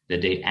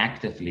 that they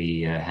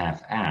actively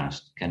have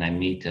asked, can I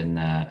meet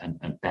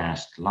a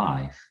past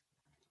life?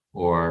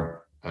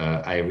 Or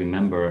I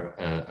remember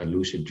a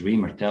lucid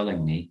dreamer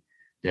telling me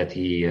that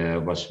he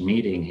was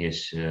meeting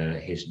his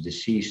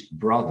deceased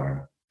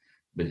brother,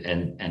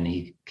 and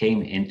he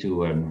came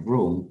into a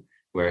room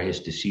where his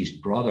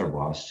deceased brother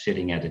was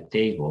sitting at a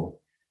table,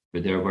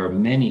 but there were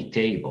many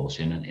tables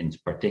in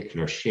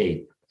particular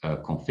shape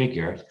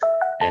configured,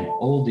 and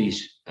all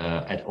these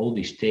at all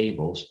these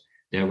tables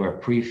there were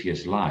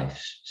previous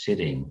lives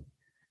sitting,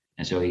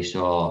 and so he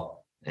saw.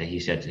 He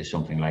said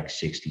something like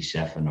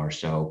 67 or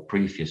so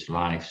previous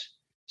lives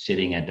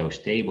sitting at those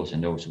tables,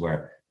 and those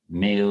were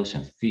males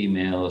and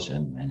females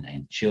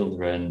and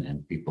children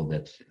and people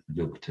that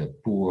looked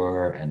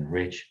poor and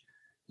rich.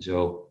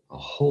 So a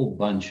whole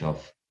bunch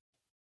of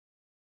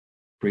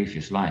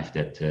previous life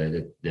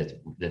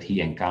that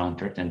he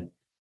encountered, and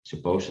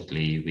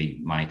supposedly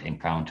we might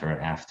encounter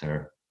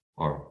after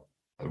or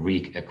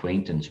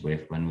reacquaintance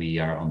with when we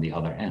are on the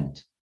other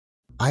end.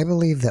 I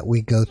believe that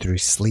we go through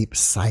sleep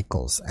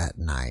cycles at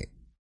night.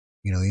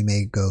 You know, you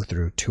may go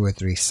through 2 or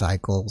 3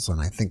 cycles, and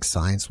I think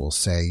science will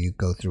say you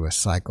go through a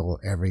cycle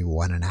every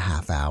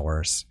 1.5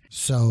 hours.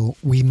 So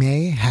we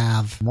may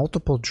have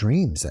multiple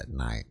dreams at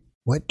night.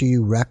 What do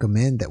you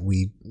recommend that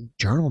we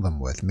journal them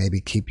with?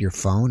 Maybe keep your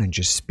phone and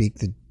just speak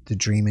the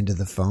dream into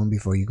the phone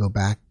before you go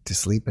back to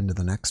sleep into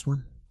the next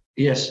one?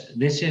 Yes,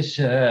 this is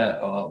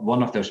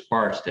one of those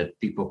parts that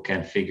people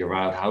can figure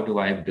out. How do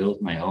I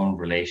build my own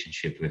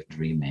relationship with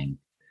dreaming?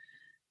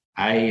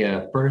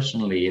 I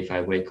personally, if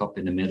I wake up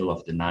in the middle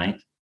of the night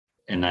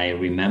and I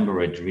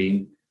remember a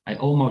dream, I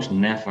almost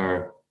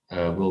never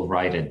will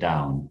write it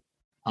down,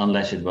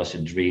 unless it was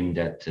a dream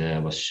that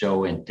was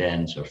so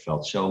intense or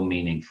felt so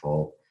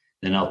meaningful.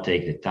 Then I'll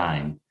take the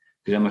time,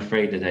 because I'm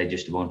afraid that I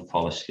just won't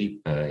fall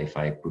asleep if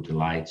I put the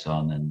lights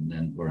on and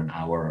then we're an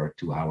hour or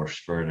 2 hours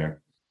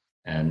further.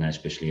 And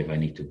especially if I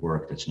need to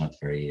work, that's not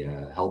very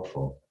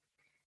helpful.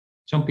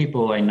 Some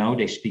people I know,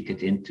 they speak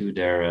it into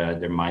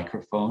their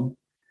microphone,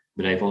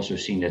 but I've also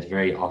seen that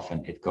very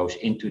often it goes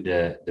into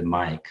the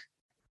mic,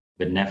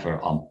 but never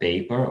on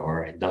paper,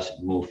 or it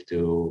doesn't move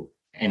to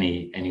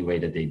any way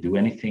that they do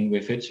anything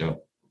with it.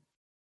 So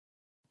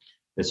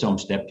that's some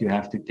step you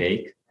have to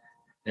take.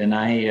 And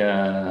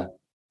I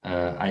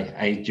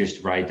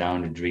just write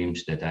down the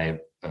dreams that I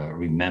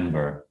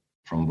remember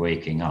from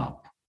waking up.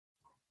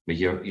 But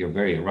you're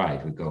very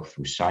right. We go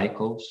through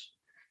cycles.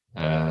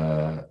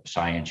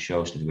 Science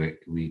shows that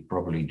we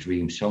probably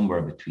dream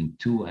somewhere between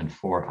 2 and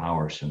 4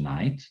 hours a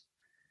night.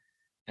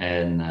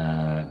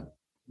 And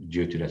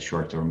due to that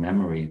short-term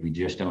memory, we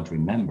just don't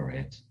remember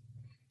it.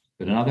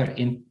 But another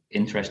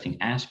interesting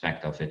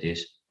aspect of it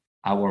is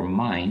our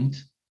mind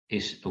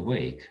is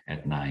awake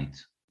at night.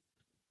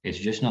 It's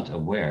just not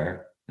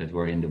aware that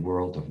we're in the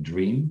world of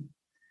dream,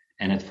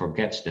 and it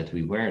forgets that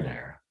we were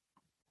there.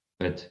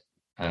 But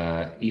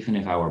even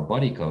if our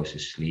body goes to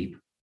sleep,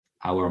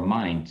 our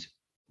mind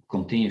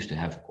continues to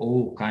have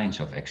all kinds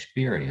of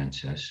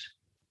experiences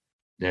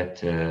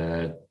that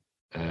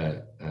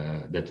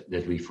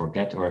we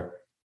forget,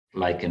 or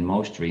like in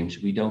most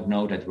dreams, we don't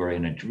know that we're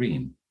in a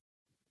dream.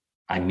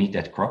 I meet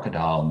that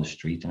crocodile on the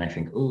street and I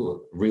think,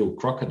 oh, real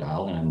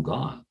crocodile, and I'm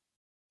gone.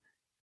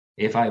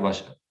 If I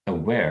was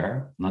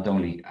aware, not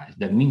only,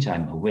 that means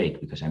I'm awake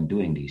because I'm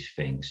doing these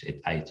things.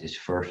 It's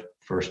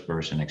first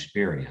person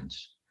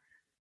experience.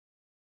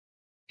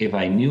 If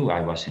I knew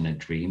I was in a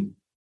dream,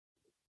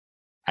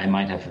 I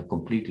might have a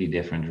completely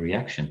different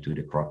reaction to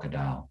the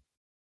crocodile,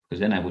 because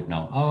then I would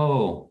know,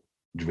 oh,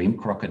 dream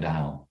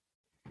crocodile.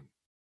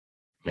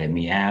 Let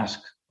me ask,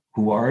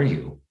 who are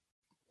you?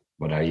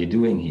 What are you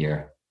doing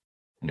here?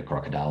 And the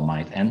crocodile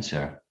might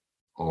answer,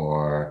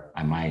 or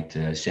I might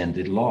send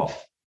it love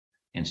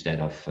instead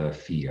of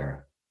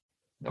fear,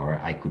 or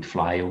I could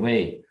fly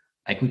away.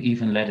 I could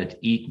even let it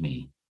eat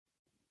me.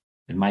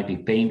 It might be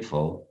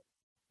painful,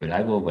 but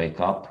I will wake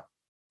up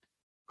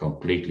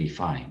completely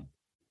fine.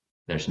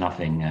 There's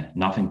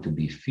nothing to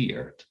be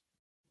feared.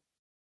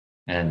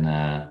 And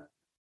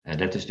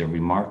that is the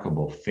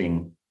remarkable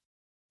thing,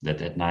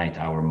 that at night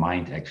our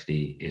mind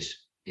actually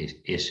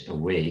is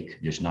awake,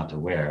 just not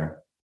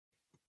aware,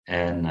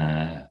 and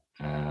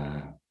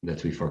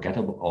that we forget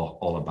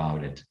all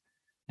about it.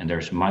 And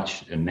there's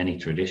many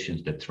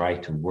traditions that try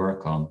to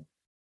work on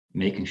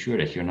making sure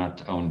that you're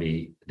not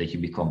only, that you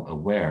become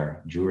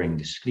aware during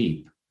the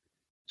sleep,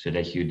 so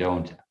that you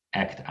don't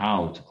act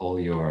out all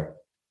your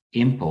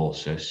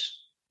impulses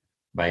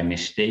by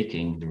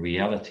mistaking the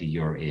reality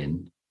you're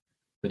in,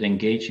 but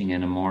engaging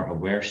in a more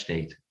aware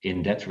state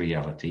in that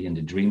reality, in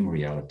the dream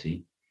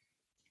reality.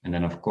 And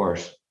then, of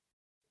course,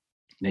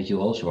 that you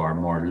also are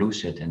more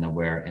lucid and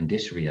aware in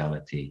this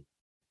reality,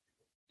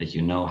 that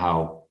you know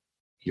how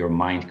your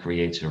mind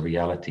creates a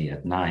reality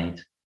at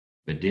night,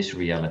 but this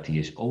reality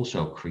is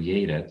also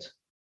created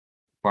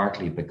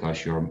partly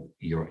because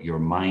your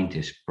mind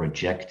is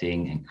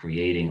projecting and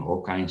creating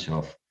all kinds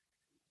of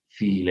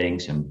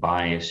feelings and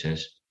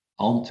biases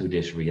onto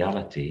this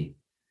reality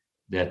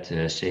that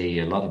say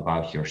a lot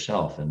about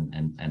yourself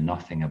and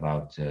nothing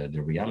about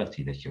the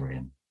reality that you're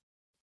in.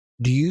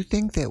 Do you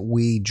think that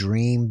we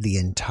dream the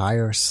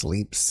entire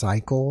sleep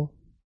cycle,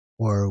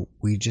 or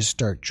we just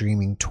start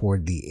dreaming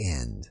toward the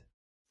end?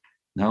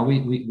 No,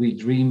 we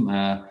dream.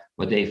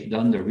 What they've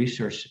done the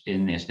research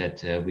in is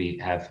that we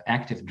have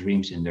active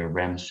dreams in the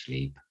REM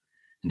sleep,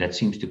 and that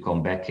seems to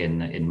come back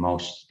in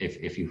most.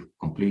 If you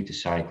complete the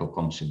cycle,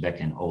 comes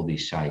back in all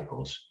these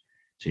cycles.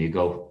 So you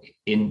go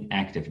in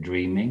active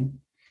dreaming.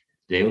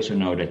 They also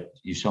know that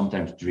you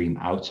sometimes dream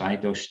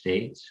outside those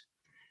states,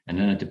 and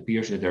then it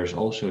appears that there's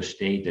also a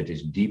state that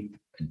is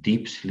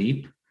deep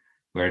sleep,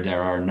 where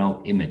there are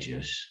no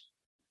images.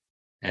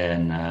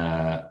 And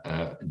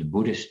the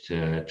Buddhist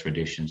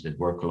traditions that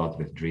work a lot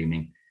with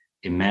dreaming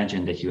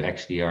imagine that you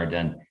actually are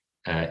then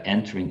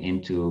entering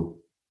into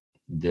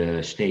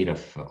the state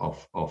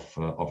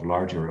of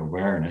larger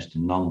awareness, the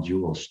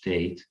non-dual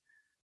state,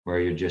 where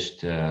you're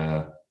just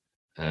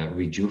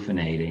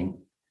rejuvenating,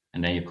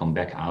 and then you come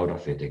back out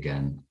of it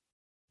again.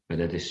 But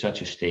that is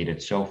such a state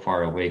that's so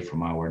far away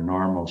from our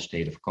normal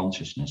state of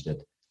consciousness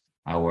that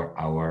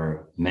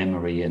our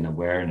memory and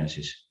awareness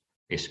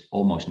is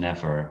almost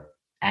never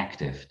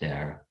active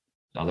there.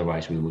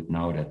 Otherwise, we would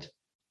know that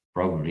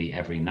probably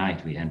every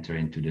night we enter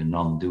into the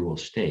non-dual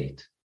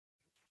state.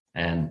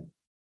 And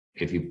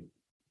if you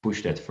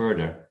push that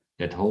further,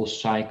 that whole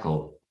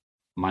cycle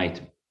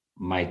might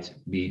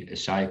be a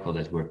cycle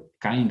that we're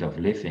kind of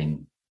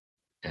living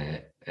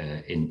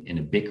in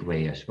a big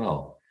way as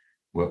well.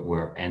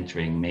 We're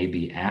entering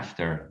maybe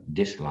after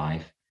this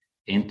life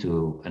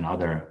into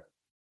another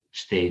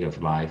state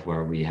of life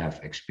where we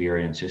have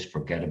experiences,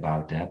 forget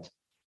about that,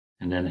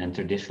 and then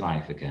enter this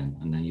life again.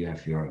 And then you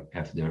have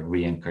the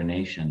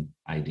reincarnation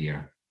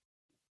idea.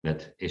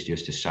 That is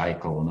just a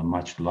cycle on a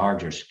much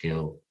larger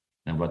scale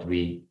than what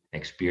we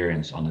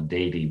experience on a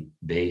daily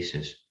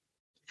basis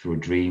through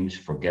dreams,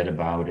 forget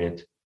about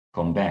it,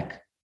 come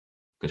back.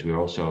 Because we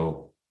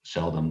also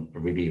seldom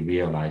really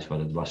realize what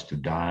it was to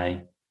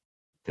die,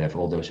 to have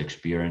all those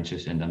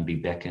experiences and then be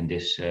back in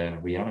this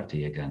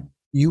reality again.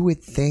 You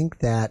would think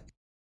that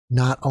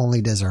not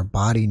only does our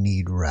body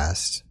need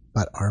rest,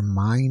 but our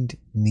mind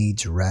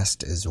needs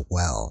rest as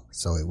well.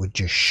 So it would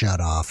just shut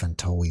off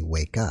until we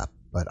wake up.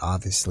 But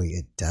obviously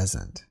it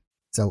doesn't.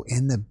 So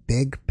in the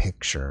big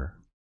picture,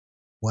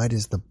 what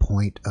is the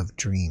point of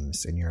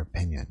dreams in your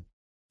opinion?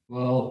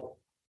 Well,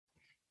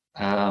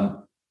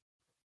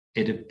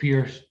 it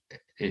appears,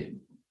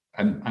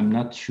 I'm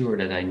not sure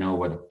that I know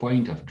what the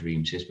point of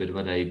dreams is, but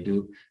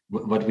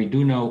what we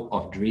do know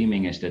of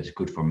dreaming is that it's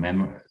good for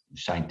memory,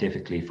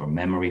 scientifically, for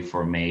memory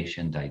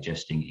formation,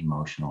 digesting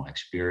emotional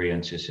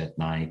experiences at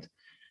night.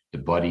 The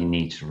body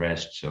needs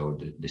rest, so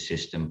the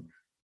system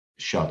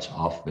shuts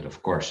off, but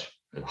of course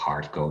the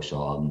heart goes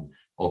on,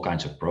 all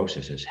kinds of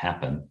processes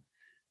happen.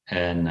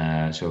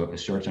 And so a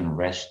certain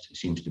rest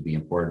seems to be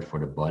important for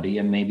the body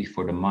and maybe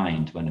for the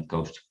mind when it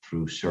goes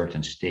through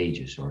certain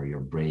stages, or your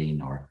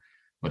brain or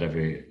whatever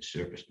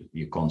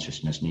your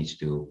consciousness needs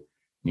to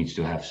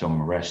have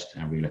some rest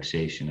and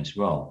relaxation as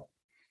well.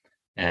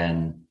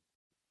 And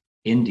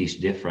in these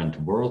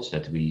different worlds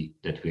that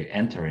we're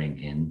entering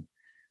in,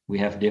 we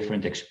have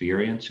different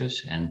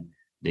experiences, and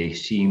they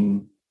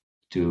seem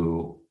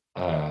to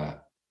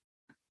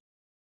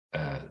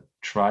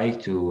try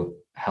to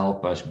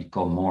help us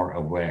become more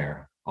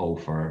aware.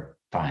 over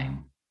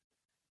time.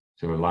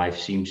 So life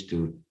seems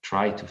to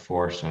try to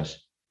force us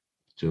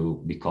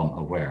to become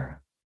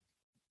aware.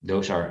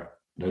 Those are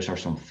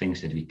some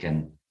things that we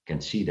can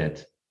see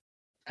that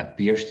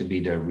appears to be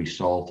the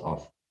result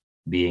of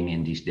being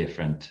in these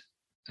different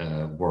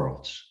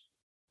worlds.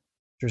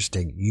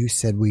 Interesting. You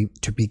said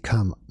to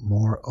become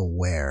more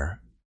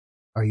aware.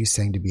 Are you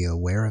saying to be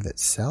aware of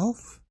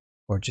itself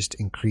or just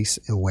increase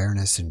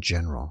awareness in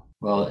general?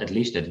 Well, at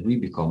least that we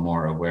become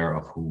more aware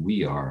of who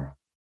we are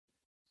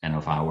and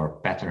of our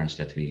patterns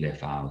that we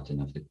live out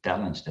and of the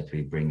talents that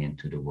we bring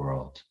into the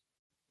world.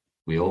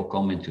 We all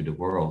come into the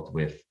world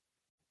with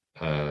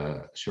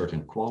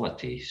certain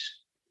qualities.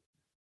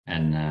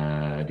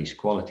 And these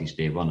qualities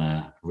they want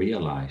to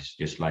realize,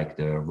 just like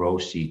the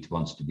rose seed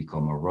wants to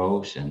become a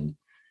rose and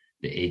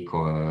the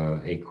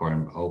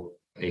acorn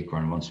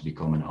wants to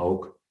become an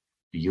oak.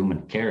 The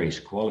human carries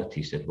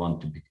qualities that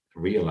want to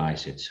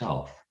realize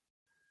itself.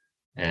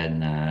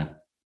 And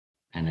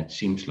it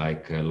seems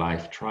like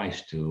life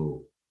tries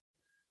to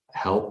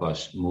help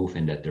us move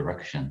in that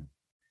direction.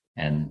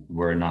 And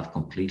we're not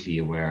completely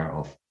aware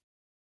of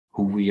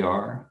who we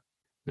are,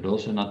 but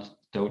also not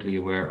totally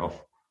aware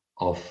of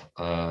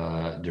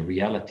the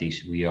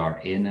realities we are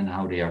in and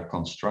how they are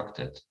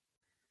constructed.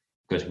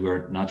 Because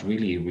we're not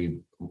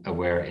really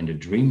aware in the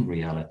dream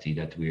reality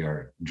that we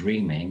are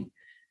dreaming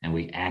and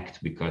we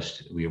act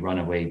because we run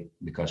away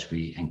because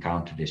we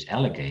encounter this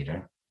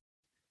alligator.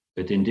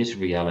 But in this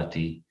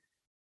reality,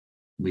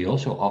 we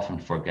also often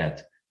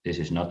forget this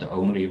is not the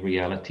only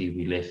reality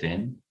we live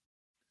in.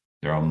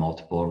 There are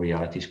multiple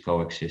realities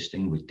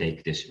coexisting. We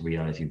take this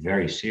reality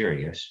very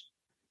serious,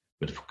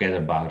 but forget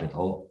about it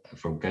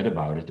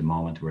the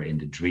moment we're in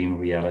the dream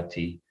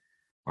reality,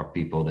 or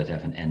people that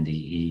have an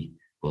NDE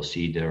will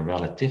see the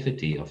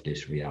relativity of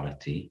this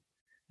reality.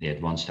 They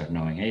at once start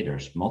knowing, hey,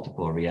 there's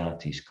multiple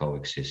realities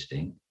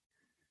coexisting.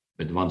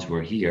 But once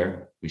we're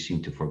here, we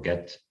seem to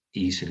forget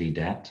easily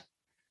that.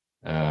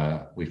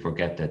 We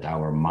forget that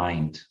our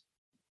mind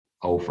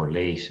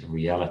overlays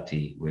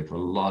reality with a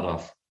lot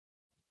of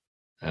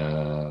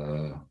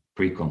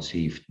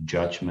preconceived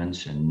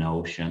judgments and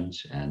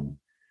notions, and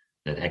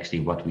that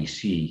actually what we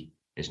see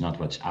is not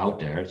what's out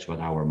there, it's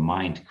what our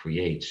mind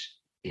creates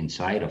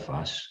inside of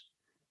us.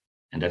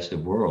 And that's the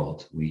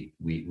world we're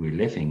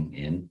living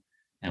in.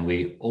 And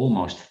we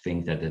almost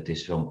think that it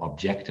is some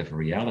objective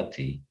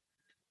reality.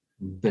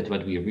 But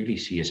what we really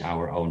see is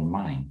our own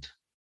mind.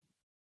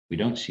 We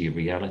don't see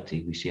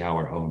reality, we see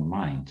our own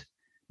mind.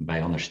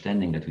 By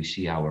understanding that we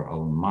see our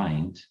own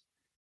mind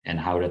and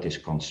how that is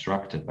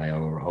constructed by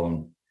our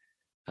own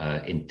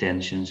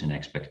intentions and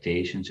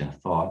expectations and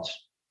thoughts,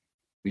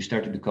 we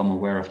start to become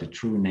aware of the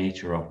true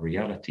nature of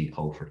reality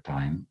over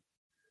time.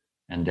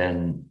 And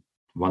then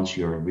once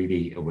you're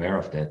really aware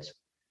of that,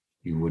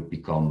 you would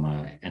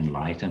become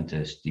enlightened,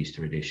 as these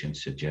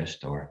traditions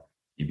suggest, or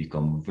you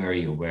become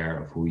very aware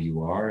of who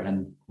you are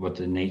and what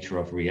the nature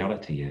of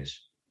reality is.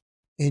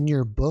 In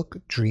your book,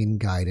 Dream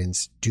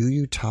Guidance, do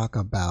you talk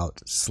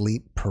about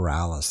sleep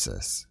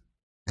paralysis?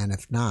 And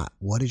if not,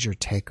 what is your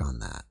take on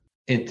that?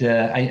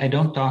 I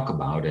don't talk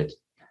about it.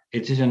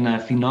 It is a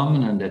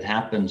phenomenon that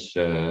happens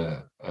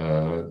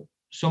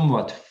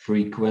somewhat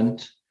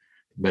frequent,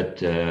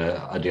 but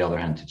on the other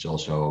hand, it's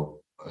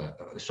also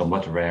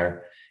somewhat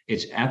rare.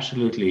 It's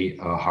absolutely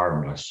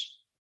harmless.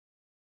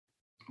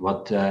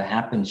 What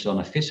happens on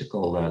a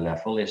physical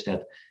level is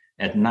that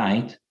at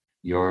night,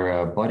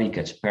 your body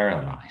gets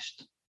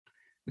paralyzed,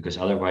 because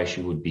otherwise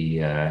you would be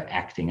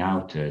acting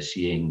out,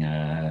 seeing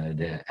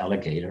the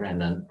alligator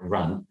and then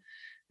run,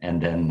 and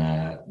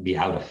then be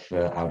out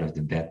of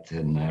the bed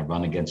and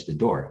run against the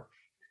door.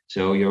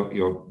 So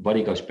your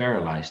body goes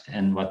paralyzed.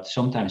 And what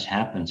sometimes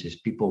happens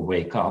is people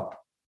wake up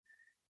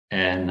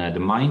and the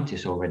mind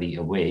is already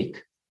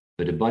awake,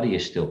 but the body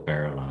is still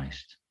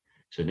paralyzed.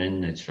 So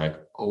then it's like,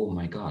 oh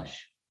my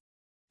gosh,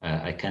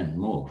 I can't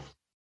move.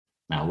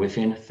 Now,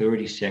 within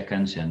 30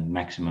 seconds and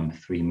maximum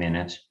 3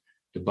 minutes,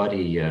 the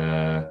body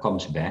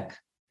comes back.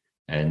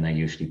 And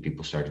usually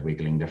people start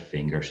wiggling their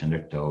fingers and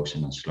their toes,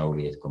 and then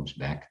slowly it comes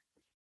back.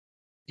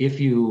 If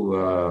you,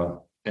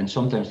 and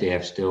sometimes they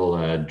have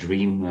still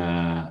dream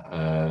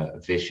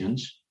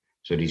visions.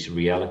 So these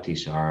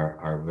realities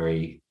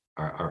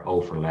are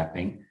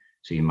overlapping.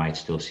 So you might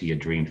still see a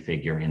dream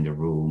figure in the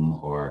room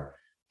or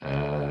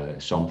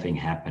something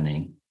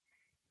happening.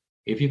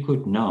 If you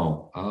could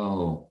know,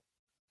 oh,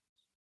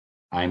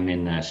 I'm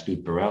in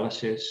sleep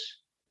paralysis,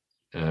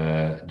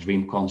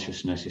 dream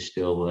consciousness is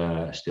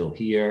still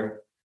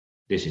here,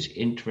 this is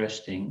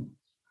interesting.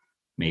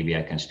 Maybe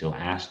I can still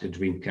ask the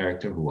dream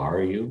character, who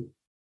are you?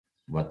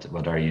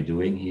 What are you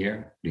doing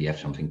here? Do you have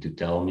something to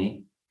tell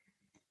me?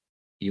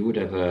 You would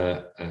have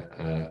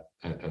a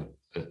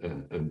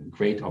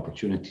great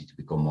opportunity to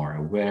become more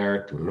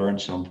aware, to learn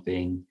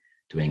something,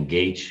 to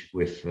engage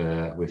with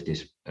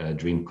this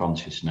dream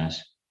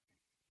consciousness,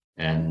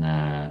 and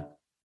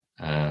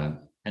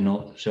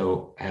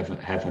also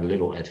have a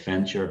little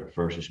adventure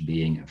versus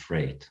being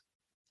afraid.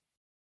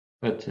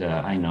 But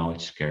I know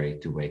it's scary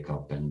to wake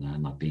up and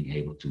not being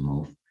able to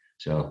move.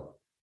 So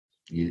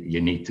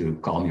you need to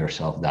calm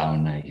yourself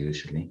down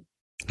usually.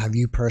 Have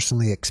you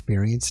personally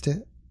experienced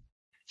it?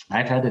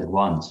 I've had it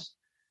once,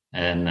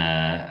 and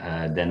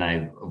then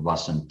I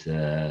wasn't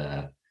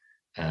at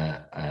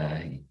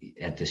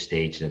the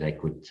stage that I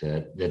could.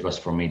 That was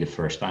for me the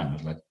first time. I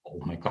was like, oh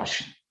my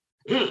gosh,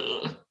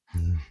 and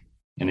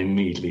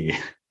immediately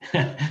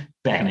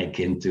panic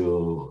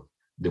into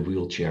the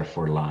wheelchair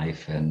for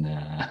life, and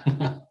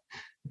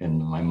and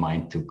my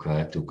mind took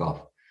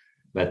off.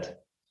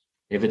 But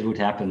if it would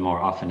happen more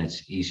often,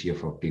 it's easier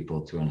for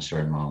people to, in a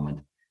certain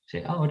moment,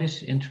 say, "Oh, this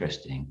is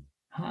interesting.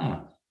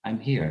 I'm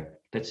here.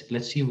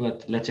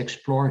 Let's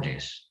explore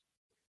this."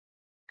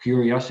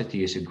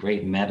 Curiosity is a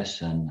great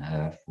medicine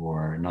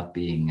for not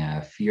being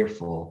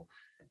fearful,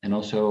 and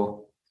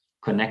also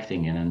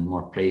connecting in a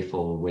more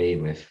playful way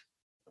with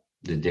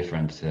the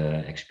different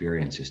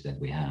experiences that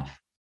we have.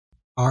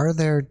 Are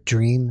there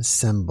dream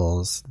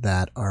symbols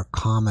that are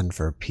common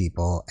for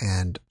people,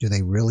 and do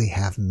they really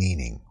have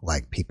meaning,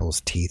 like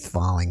people's teeth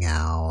falling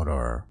out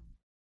or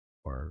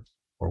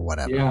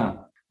whatever? Yeah,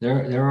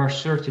 there are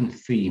certain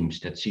themes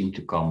that seem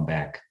to come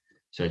back,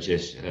 such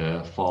as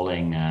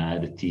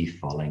the teeth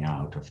falling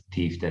out, of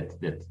teeth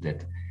that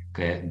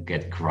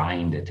get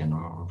grinded, and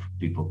or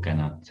people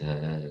cannot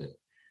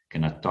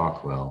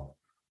talk well,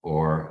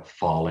 or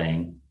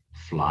falling,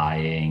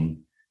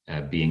 flying,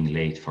 being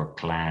late for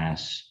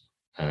class,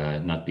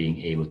 not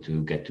being able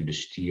to get to the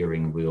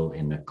steering wheel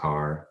in the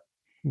car.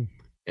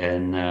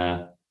 And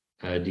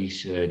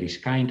these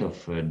kind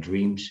of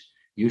dreams,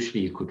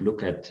 usually you could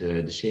look at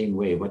the same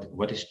way.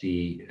 What is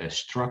the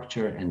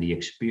structure and the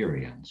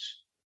experience?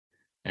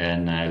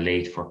 And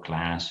late for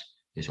class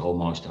is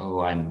almost, oh,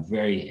 I'm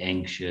very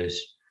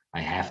anxious.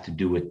 I have to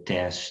do a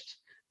test.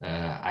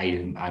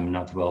 I'm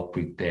not well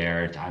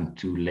prepared. I'm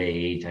too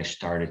late. I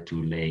started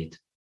too late.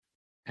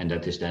 And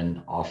that is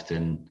then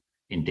often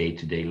in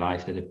day-to-day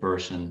life that a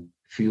person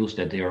feels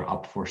that they are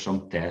up for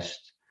some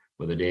test,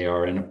 whether they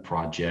are in a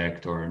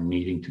project or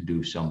needing to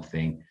do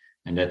something.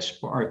 And that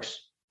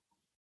sparks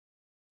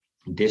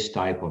this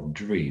type of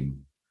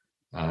dream.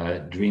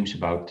 Dreams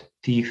about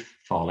teeth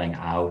falling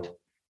out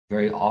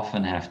very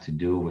often have to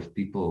do with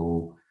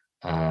people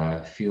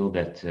who feel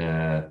that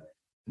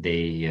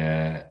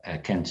they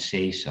can't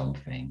say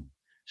something.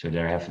 So they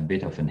have a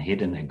bit of a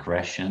hidden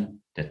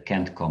aggression that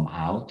can't come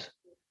out.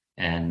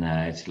 And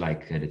it's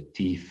like the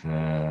teeth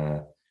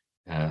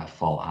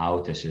fall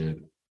out as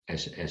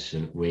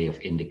a way of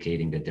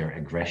indicating that their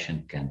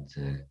aggression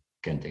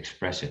can't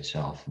express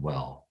itself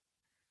well.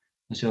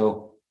 And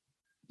so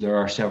there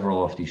are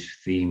several of these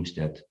themes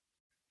that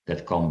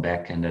come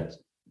back, and that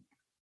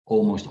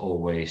almost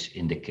always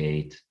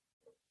indicate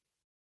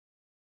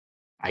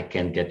I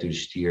can't get to the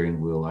steering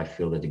wheel. I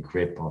feel that the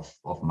grip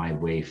of my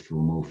way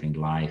through moving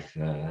life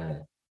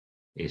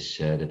is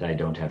that I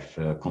don't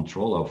have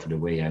control over the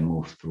way I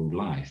move through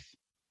life.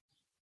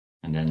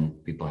 And then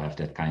people have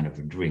that kind of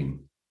a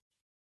dream.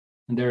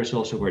 And there is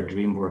also where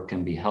dream work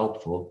can be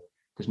helpful,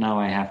 because now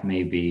I have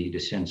maybe the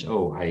sense,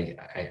 oh,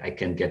 I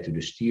can't get to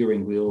the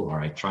steering wheel, or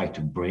I try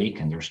to brake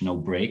and there's no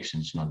brakes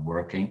and it's not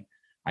working.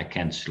 I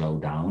can't slow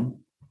down.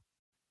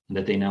 And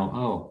that they know,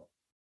 oh,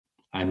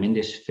 I'm in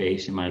this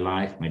phase in my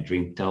life. My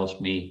dream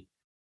tells me,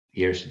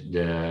 here's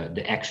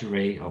the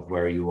X-ray of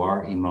where you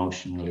are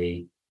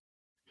emotionally.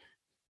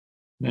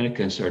 Then I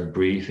can start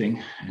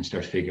breathing and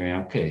start figuring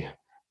out, okay,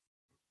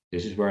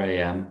 this is where I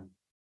am.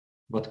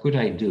 What could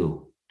I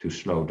do to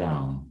slow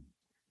down?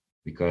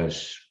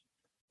 Because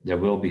there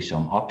will be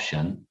some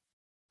option,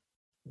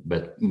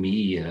 but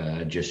me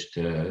just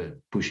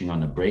pushing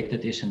on a brake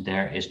that isn't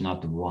there is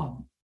not the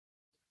one.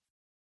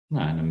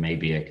 And then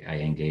maybe I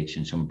engage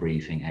in some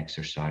breathing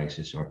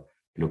exercises, or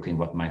looking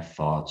what my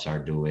thoughts are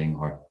doing,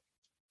 or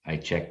I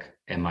check,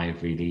 am I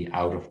really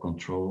out of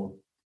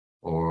control,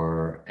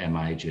 or am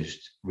I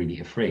just really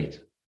afraid?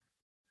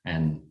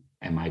 And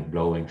am I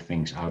blowing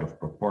things out of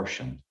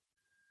proportion?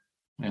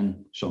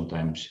 And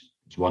sometimes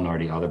it's one or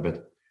the other,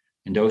 but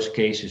in those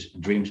cases,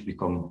 dreams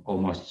become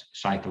almost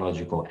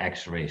psychological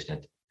X-rays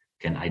that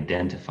can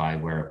identify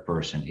where a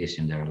person is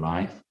in their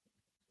life.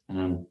 And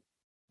then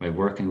by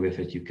working with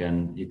it, you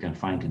can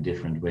find a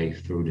different way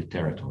through the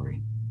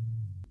territory.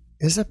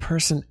 Is a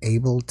person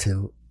able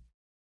to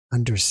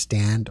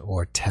understand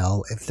or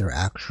tell if they're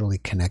actually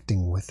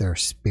connecting with their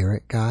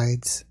spirit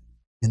guides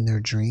in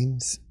their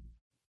dreams?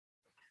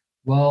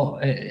 Well,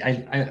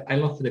 I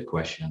love the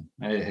question.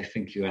 I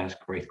think you ask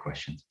great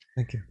questions.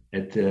 Thank you.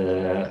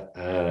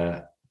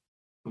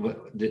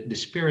 The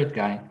spirit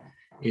guide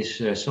is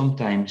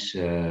sometimes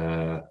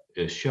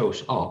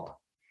shows up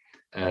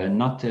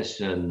not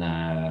as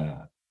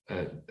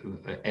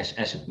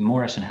as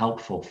more as an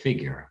helpful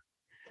figure.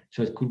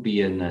 So it could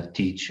be a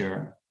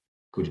teacher,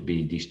 could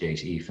be these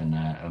days even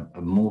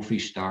a movie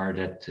star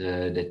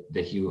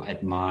that you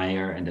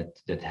admire and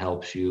that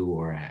helps you,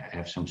 or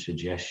have some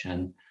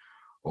suggestion,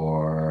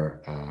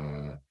 or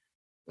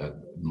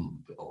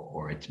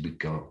it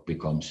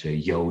becomes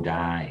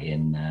Yoda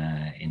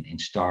in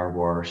Star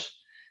Wars.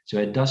 So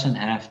it doesn't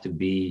have to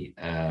be.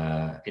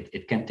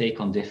 It can take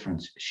on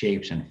different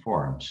shapes and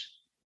forms.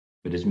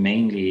 but it's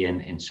mainly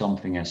in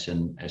something as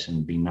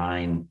an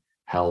benign,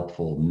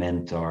 helpful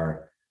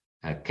mentor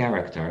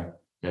character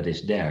that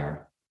is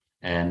there.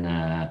 And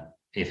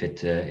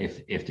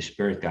if the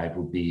spirit guide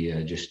would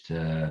be just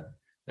a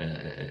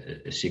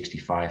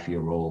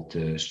 65-year-old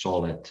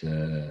solid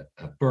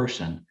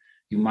person,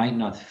 you might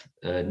not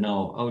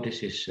know, oh,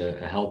 this is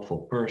a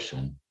helpful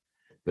person.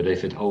 But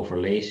if it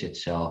overlays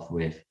itself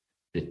with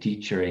the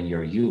teacher in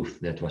your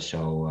youth that was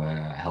so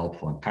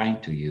helpful and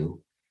kind to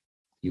you,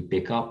 you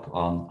pick up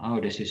on, oh,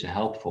 this is a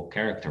helpful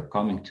character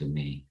coming to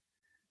me,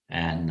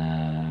 and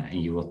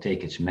you will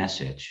take its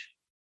message.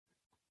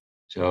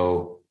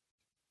 So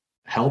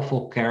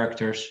helpful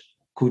characters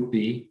could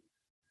be,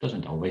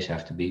 doesn't always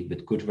have to be,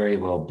 but could very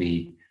well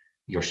be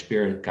your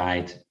spirit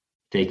guide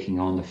taking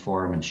on the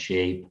form and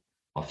shape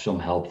of some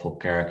helpful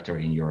character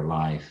in your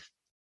life,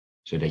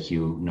 so that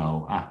you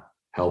know,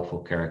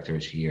 helpful character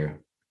is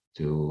here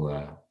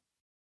to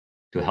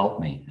help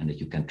me, and that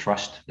you can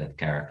trust that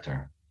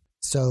character.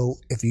 So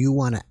if you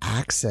want to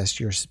access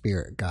your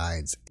spirit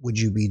guides, would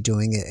you be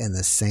doing it in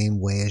the same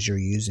way as you're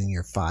using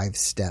your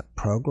 5-step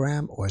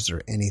program, or is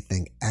there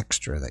anything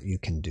extra that you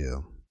can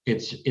do?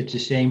 It's the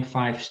same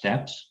 5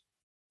 steps.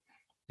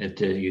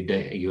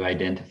 You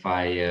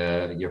identify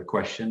your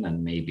question,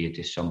 and maybe it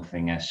is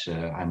something as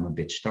I'm a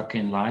bit stuck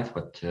in life,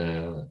 but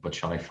what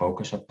shall I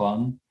focus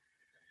upon?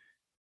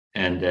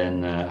 And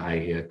then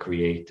I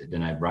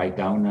write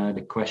down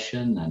the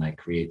question, and I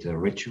create a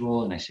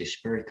ritual, and I say,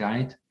 spirit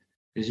guide,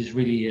 this is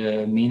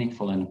really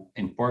meaningful and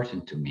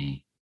important to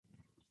me.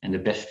 And the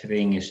best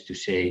thing is to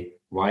say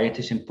why it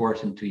is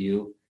important to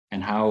you,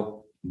 and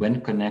how,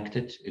 when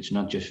connected, it's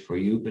not just for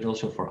you, but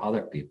also for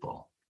other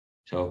people.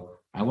 So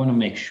I want to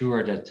make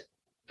sure that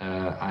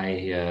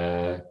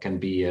I can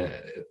be a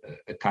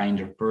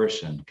kinder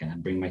person,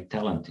 can bring my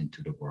talent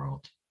into the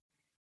world.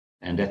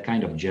 And that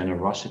kind of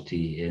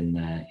generosity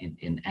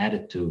in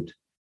attitude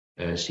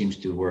seems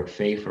to work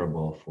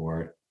favorable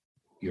for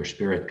your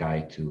spirit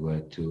guide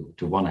to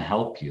want to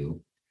help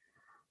you.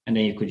 And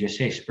then you could just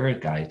say,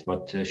 spirit guide,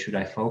 what should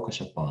I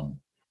focus upon?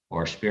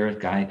 Or spirit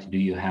guide, do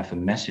you have a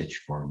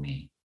message for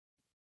me?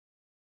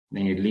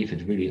 Then you leave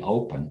it really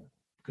open,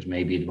 because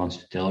maybe it wants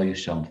to tell you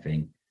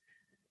something.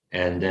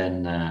 And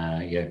then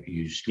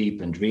you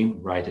sleep and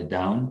dream, write it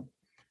down.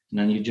 And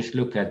then you just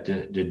look at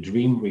the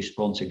dream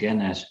response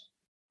again as,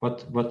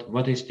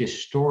 what is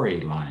this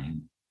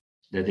storyline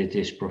that it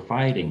is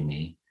providing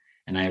me?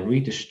 And I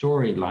read the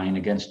storyline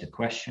against the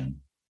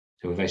question.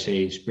 So if I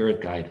say,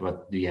 spirit guide,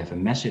 what do you have a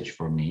message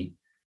for me?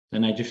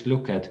 Then I just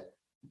look at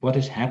what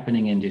is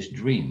happening in this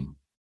dream.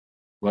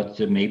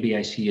 Maybe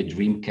I see a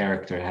dream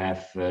character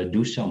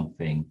do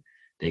something.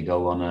 They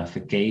go on a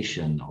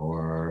vacation,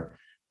 or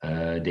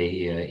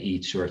they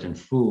eat certain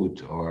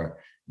food, or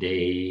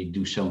they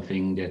do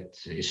something that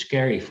is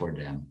scary for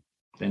them.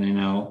 Then I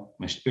know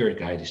my spirit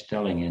guide is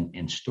telling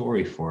in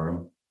story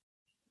form,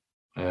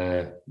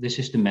 this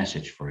is the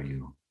message for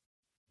you.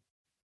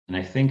 And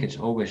I think it's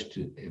always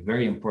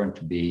very important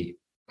to be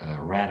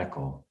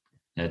radical.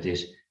 That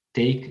is,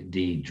 take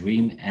the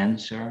dream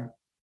answer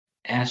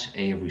as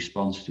a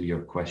response to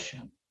your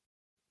question.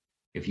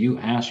 If you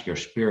ask your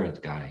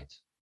spirit guide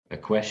a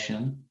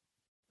question,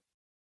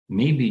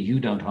 maybe you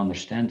don't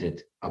understand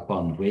it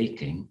upon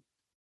waking,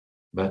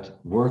 but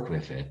work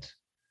with it,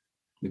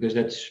 because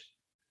that's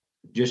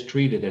just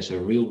treat it as a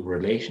real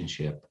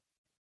relationship.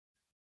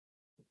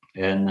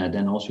 And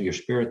then also your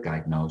spirit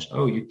guide knows,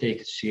 oh, you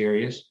take it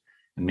serious.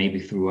 And maybe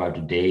throughout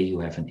the day you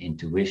have an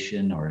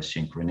intuition or a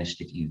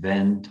synchronistic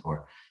event,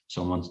 or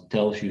someone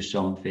tells you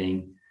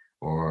something,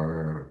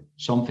 or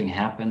something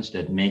happens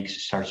that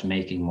starts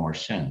making more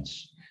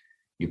sense.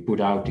 You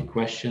put out the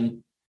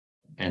question,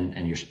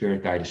 and your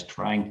spirit guide is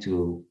trying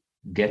to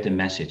get a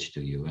message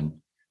to you.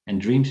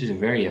 And dreams is a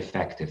very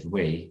effective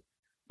way,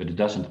 but it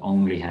doesn't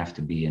only have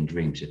to be in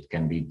dreams. It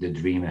can be the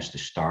dream as the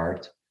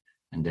start,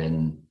 and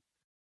then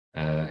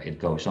it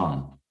goes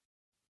on.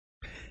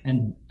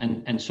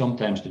 And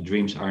sometimes the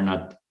dreams are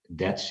not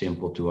that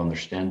simple to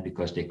understand,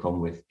 because they come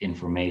with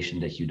information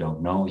that you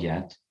don't know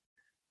yet.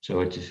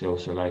 So it is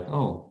also like,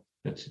 oh,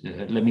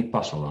 let me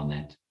puzzle on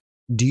it.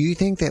 Do you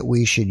think that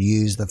we should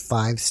use the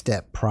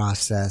 5-step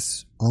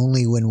process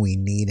only when we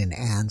need an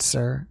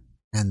answer,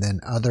 and then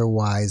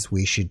otherwise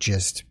we should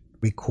just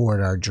record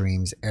our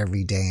dreams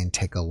every day and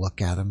take a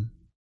look at them?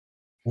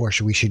 Or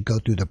we should go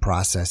through the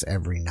process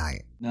every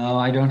night? No,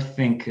 I don't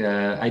think,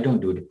 I don't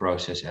do the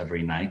process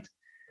every night.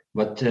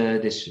 But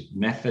this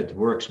method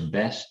works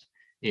best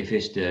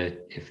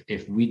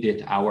if we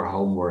did our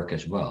homework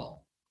as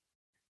well.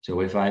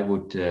 So if I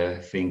would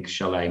think,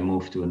 shall I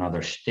move to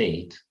another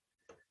state?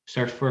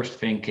 Start first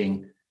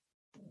thinking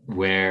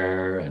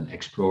where, and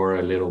explore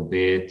a little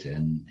bit,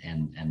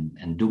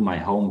 and do my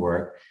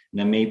homework. And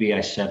then maybe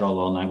I settle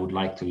on, I would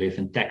like to live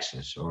in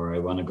Texas, or I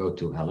want to go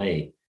to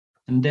LA.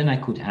 And then I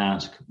could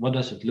ask, what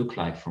does it look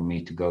like for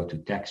me to go to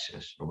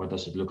Texas? Or what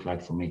does it look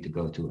like for me to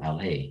go to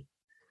LA?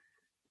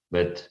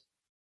 But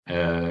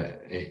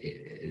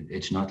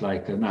it's not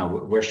like, now,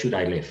 where should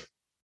I live?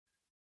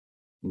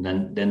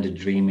 And then the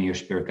dream in your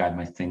spirit guide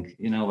might think,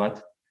 you know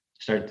what?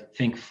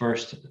 think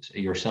first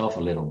yourself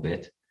a little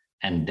bit,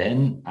 and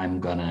then I'm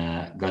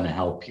gonna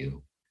help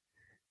you.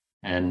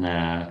 And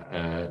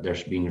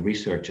there's been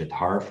research at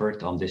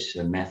Harvard on this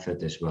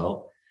method as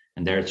well,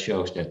 and there it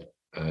shows that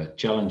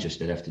challenges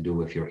that have to do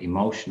with your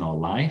emotional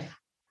life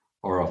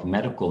or of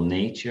medical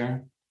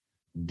nature,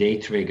 they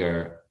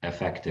trigger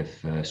effective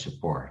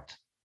support.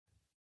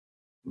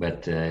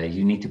 But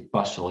you need to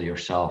puzzle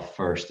yourself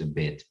first a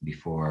bit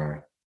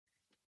before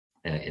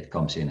it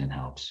comes in and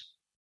helps.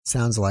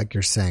 Sounds like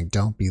you're saying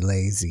don't be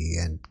lazy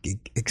and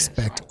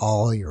expect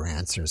all your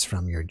answers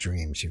from your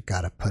dreams. You've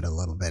got to put a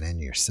little bit in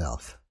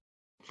yourself.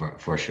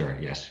 For sure,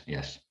 yes.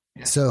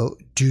 So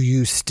do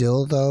you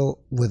still, though,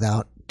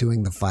 without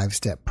doing the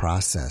 5-step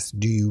process,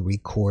 do you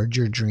record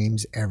your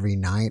dreams every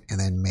night, and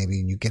then maybe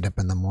you get up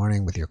in the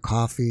morning with your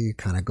coffee, you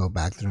kind of go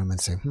back through them and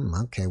say,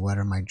 okay, what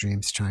are my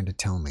dreams trying to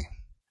tell me?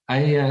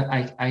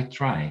 I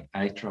try.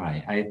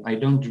 I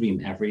don't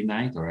dream every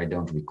night, or I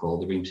don't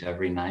recall dreams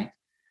every night.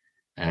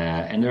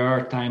 And there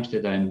are times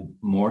that I'm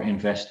more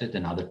invested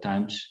than other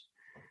times.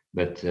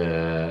 But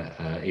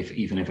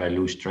even if I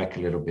lose track a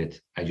little bit,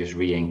 I just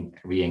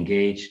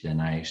re-engage. Then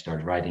I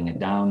start writing it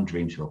down.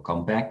 Dreams will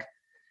come back.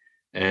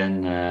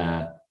 And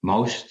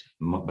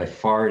by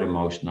far the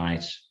most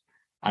nights,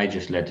 I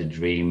just let the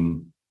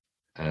dream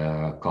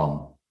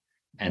come.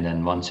 And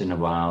then once in a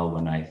while,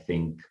 when I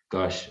think,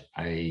 gosh,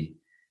 I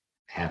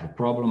have a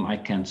problem I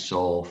can't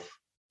solve,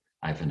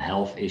 I have a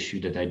health issue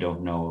that I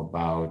don't know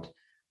about,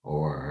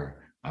 or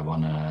I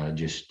want to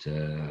just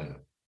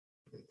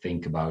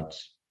think about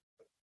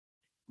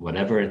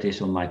whatever it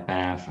is on my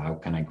path. How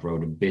can I grow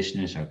the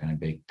business? How can I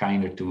be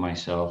kinder to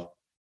myself?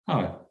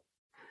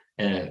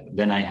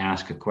 Then I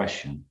ask a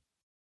question.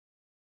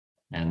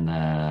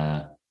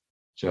 And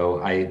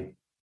so I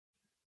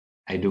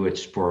do it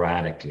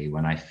sporadically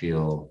when I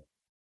feel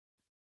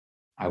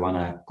I want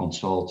to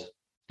consult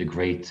the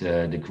great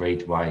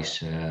wise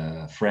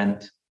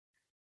friend,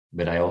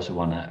 but I also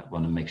want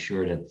to make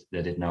sure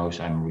that it knows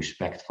I'm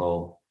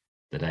respectful,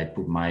 that I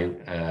put my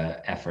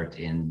effort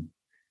in,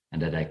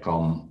 and that I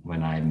come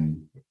when I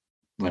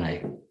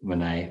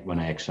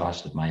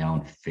exhausted my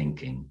own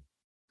thinking.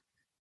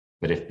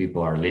 But if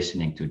people are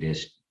listening to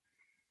this,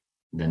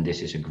 then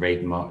this is a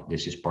great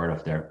this is part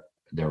of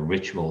their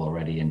ritual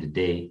already in the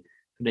day.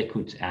 They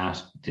could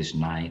ask this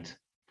night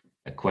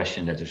a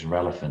question that is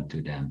relevant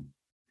to them.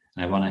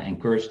 And I want to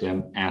encourage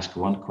them, ask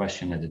one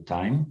question at a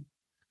time.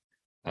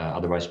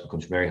 Otherwise it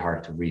becomes very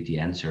hard to read the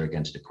answer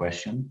against the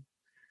question.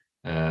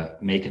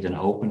 Make it an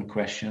open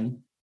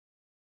question.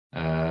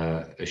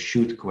 A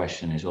should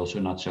question is also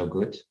not so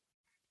good.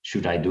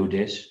 Should I do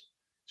this?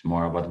 It's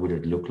more, what would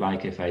it look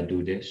like if I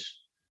do this?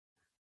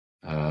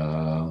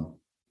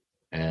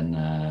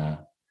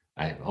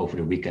 Over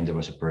the weekend, there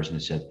was a person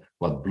that said,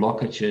 what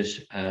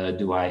blockages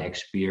do I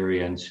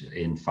experience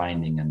in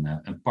finding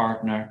a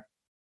partner?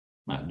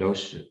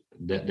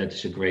 That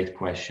is a great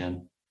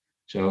question.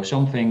 So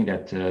something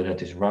that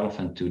is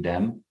relevant to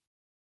them,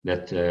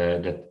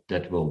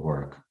 that will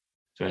work.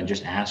 So and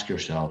just ask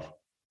yourself,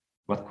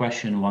 what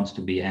question wants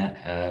to be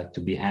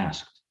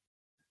asked,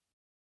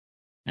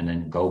 and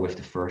then go with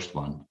the first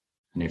one.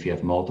 And if you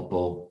have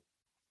multiple,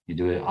 you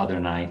do it other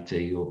night.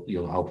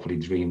 You'll hopefully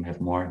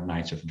have more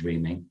nights of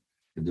dreaming.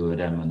 You do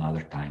them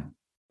another time.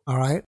 All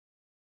right,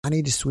 I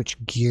need to switch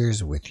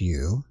gears with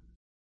you.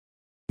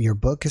 Your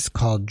book is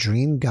called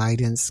Dream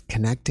Guidance: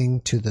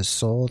 Connecting to the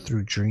Soul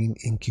Through Dream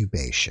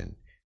Incubation.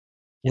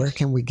 Where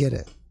can we get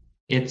it?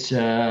 It's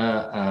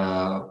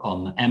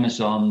on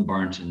Amazon,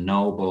 Barnes and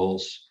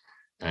Nobles.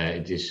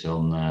 It is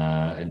on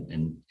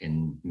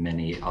in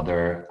many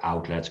other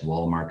outlets,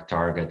 Walmart,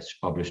 Target. It's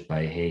published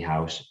by Hay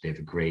House. They have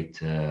a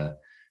great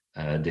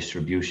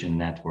distribution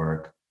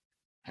network.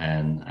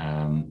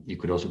 And you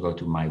could also go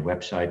to my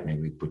website.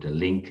 Maybe we put a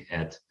link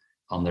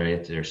under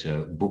it. There's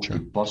a book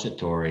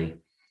depository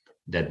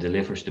that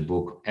delivers the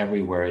book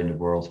everywhere in the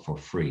world for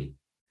free.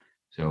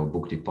 So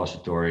Book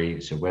Depository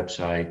is a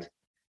website.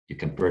 You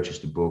can purchase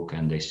the book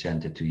and they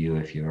send it to you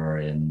if you're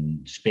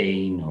in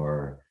Spain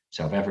or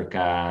South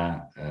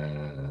Africa,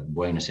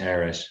 Buenos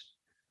Aires.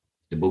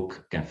 The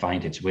book can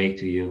find its way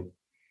to you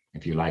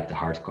if you like the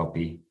hard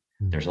copy.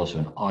 There's also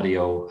an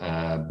audio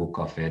book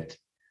of it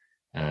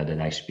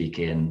that I speak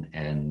in.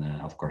 And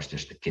of course,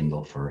 there's the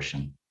Kindle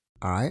version.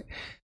 All right.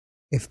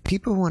 If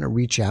people want to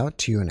reach out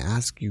to you and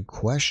ask you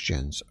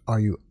questions, are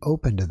you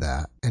open to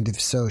that? And if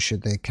so,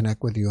 should they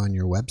connect with you on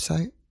your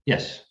website?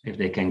 Yes, if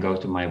they can go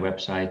to my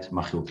website,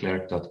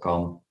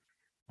 machielklerk.com.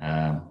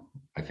 I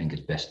think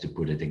it's best to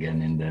put it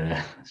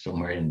again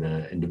somewhere in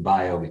the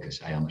bio,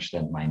 because I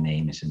understand my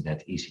name isn't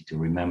that easy to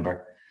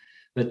remember.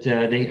 But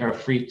they are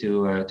free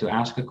to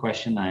ask a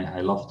question.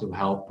 I love to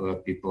help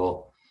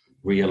people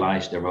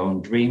realize their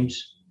own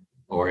dreams,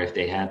 or if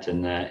they had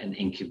an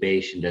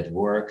incubation that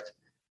worked.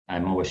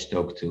 I'm always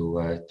stoked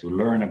to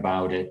learn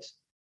about it.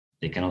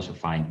 They can also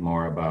find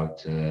more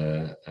about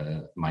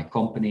my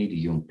company, the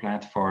Jung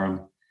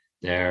Platform,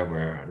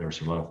 where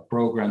there's a lot of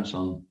programs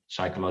on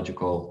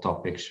psychological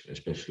topics,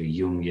 especially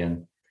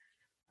Jungian.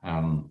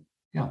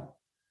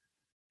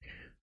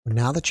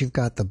 Now that you've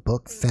got the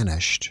book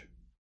finished,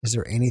 is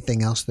there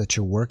anything else that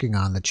you're working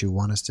on that you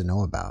want us to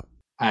know about?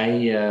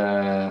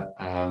 I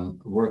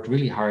worked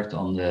really hard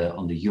on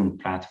the Jung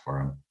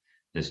platform,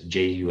 this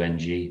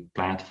JUNG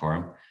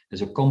platform.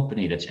 There's a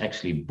company that's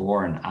actually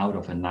born out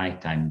of a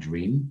nighttime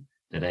dream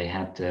that I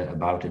had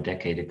about a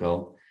decade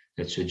ago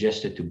that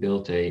suggested to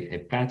build a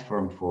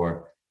platform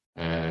for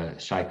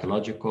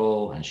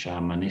psychological and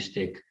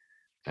shamanistic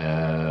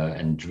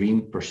and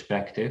dream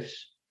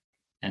perspectives.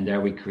 And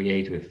there we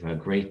create with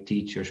great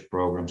teachers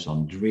programs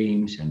on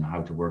dreams and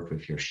how to work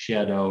with your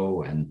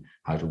shadow and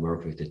how to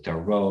work with the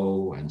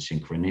tarot and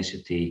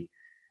synchronicity.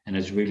 And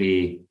it's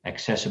really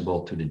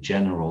accessible to the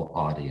general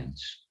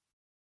audience.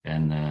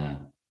 And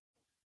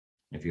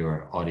if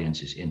your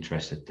audience is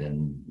interested,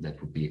 then that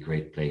would be a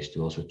great place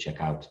to also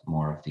check out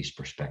more of these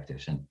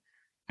perspectives. And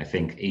I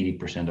think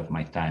 80% of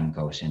my time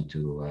goes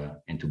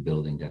into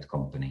building that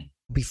company.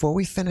 Before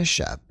we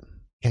finish up,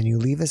 can you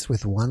leave us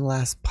with one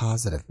last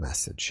positive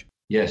message?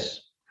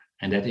 Yes,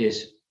 and that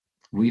is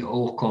we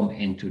all come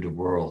into the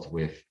world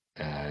with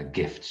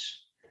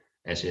gifts,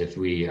 as if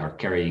we are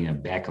carrying a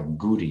bag of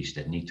goodies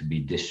that need to be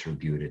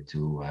distributed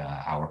to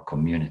our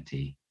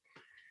community.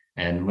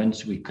 And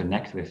once we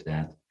connect with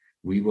that,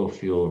 we will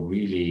feel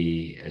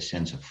really a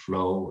sense of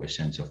flow, a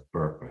sense of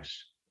purpose.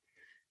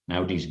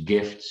 Now, these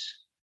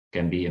gifts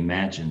can be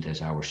imagined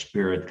as our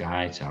spirit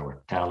guides,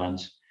 our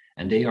talents,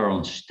 and they are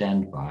on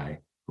standby,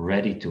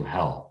 ready to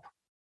help.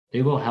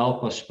 They will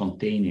help us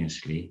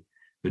spontaneously,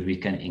 but we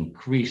can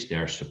increase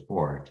their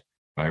support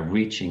by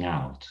reaching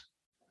out.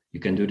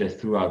 You can do that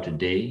throughout the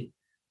day,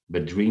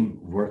 but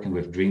working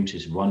with dreams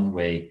is one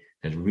way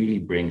that really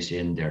brings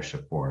in their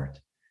support.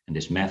 And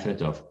this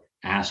method of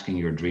asking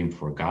your dream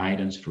for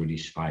guidance through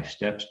these 5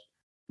 steps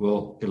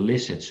will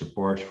elicit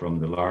support from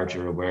the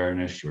larger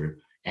awareness, your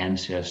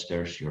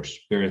ancestors, your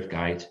spirit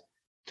guide,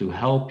 to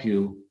help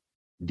you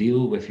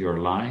deal with your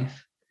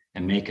life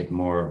and make it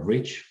more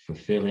rich,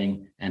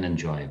 fulfilling, and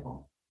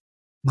enjoyable.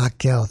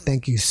 Michael,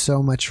 thank you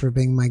so much for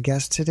being my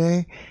guest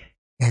today,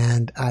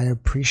 and I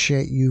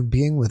appreciate you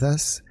being with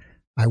us.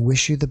 I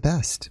wish you the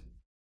best.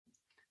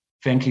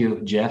 Thank you,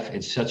 Jeff.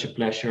 It's such a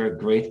pleasure.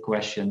 Great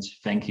questions.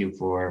 Thank you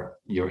for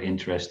your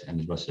interest, and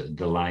it was a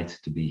delight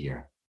to be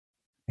here.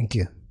 Thank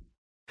you.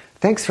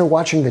 Thanks for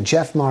watching the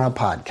Jeff Mara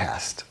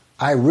podcast.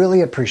 I really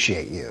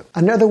appreciate you.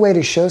 Another way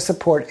to show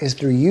support is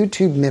through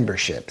YouTube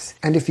memberships.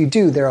 And if you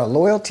do, there are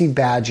loyalty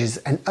badges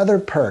and other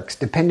perks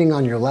depending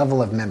on your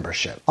level of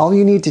membership. All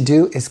you need to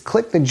do is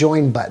click the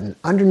join button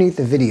underneath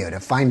the video to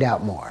find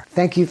out more.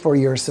 Thank you for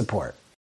your support.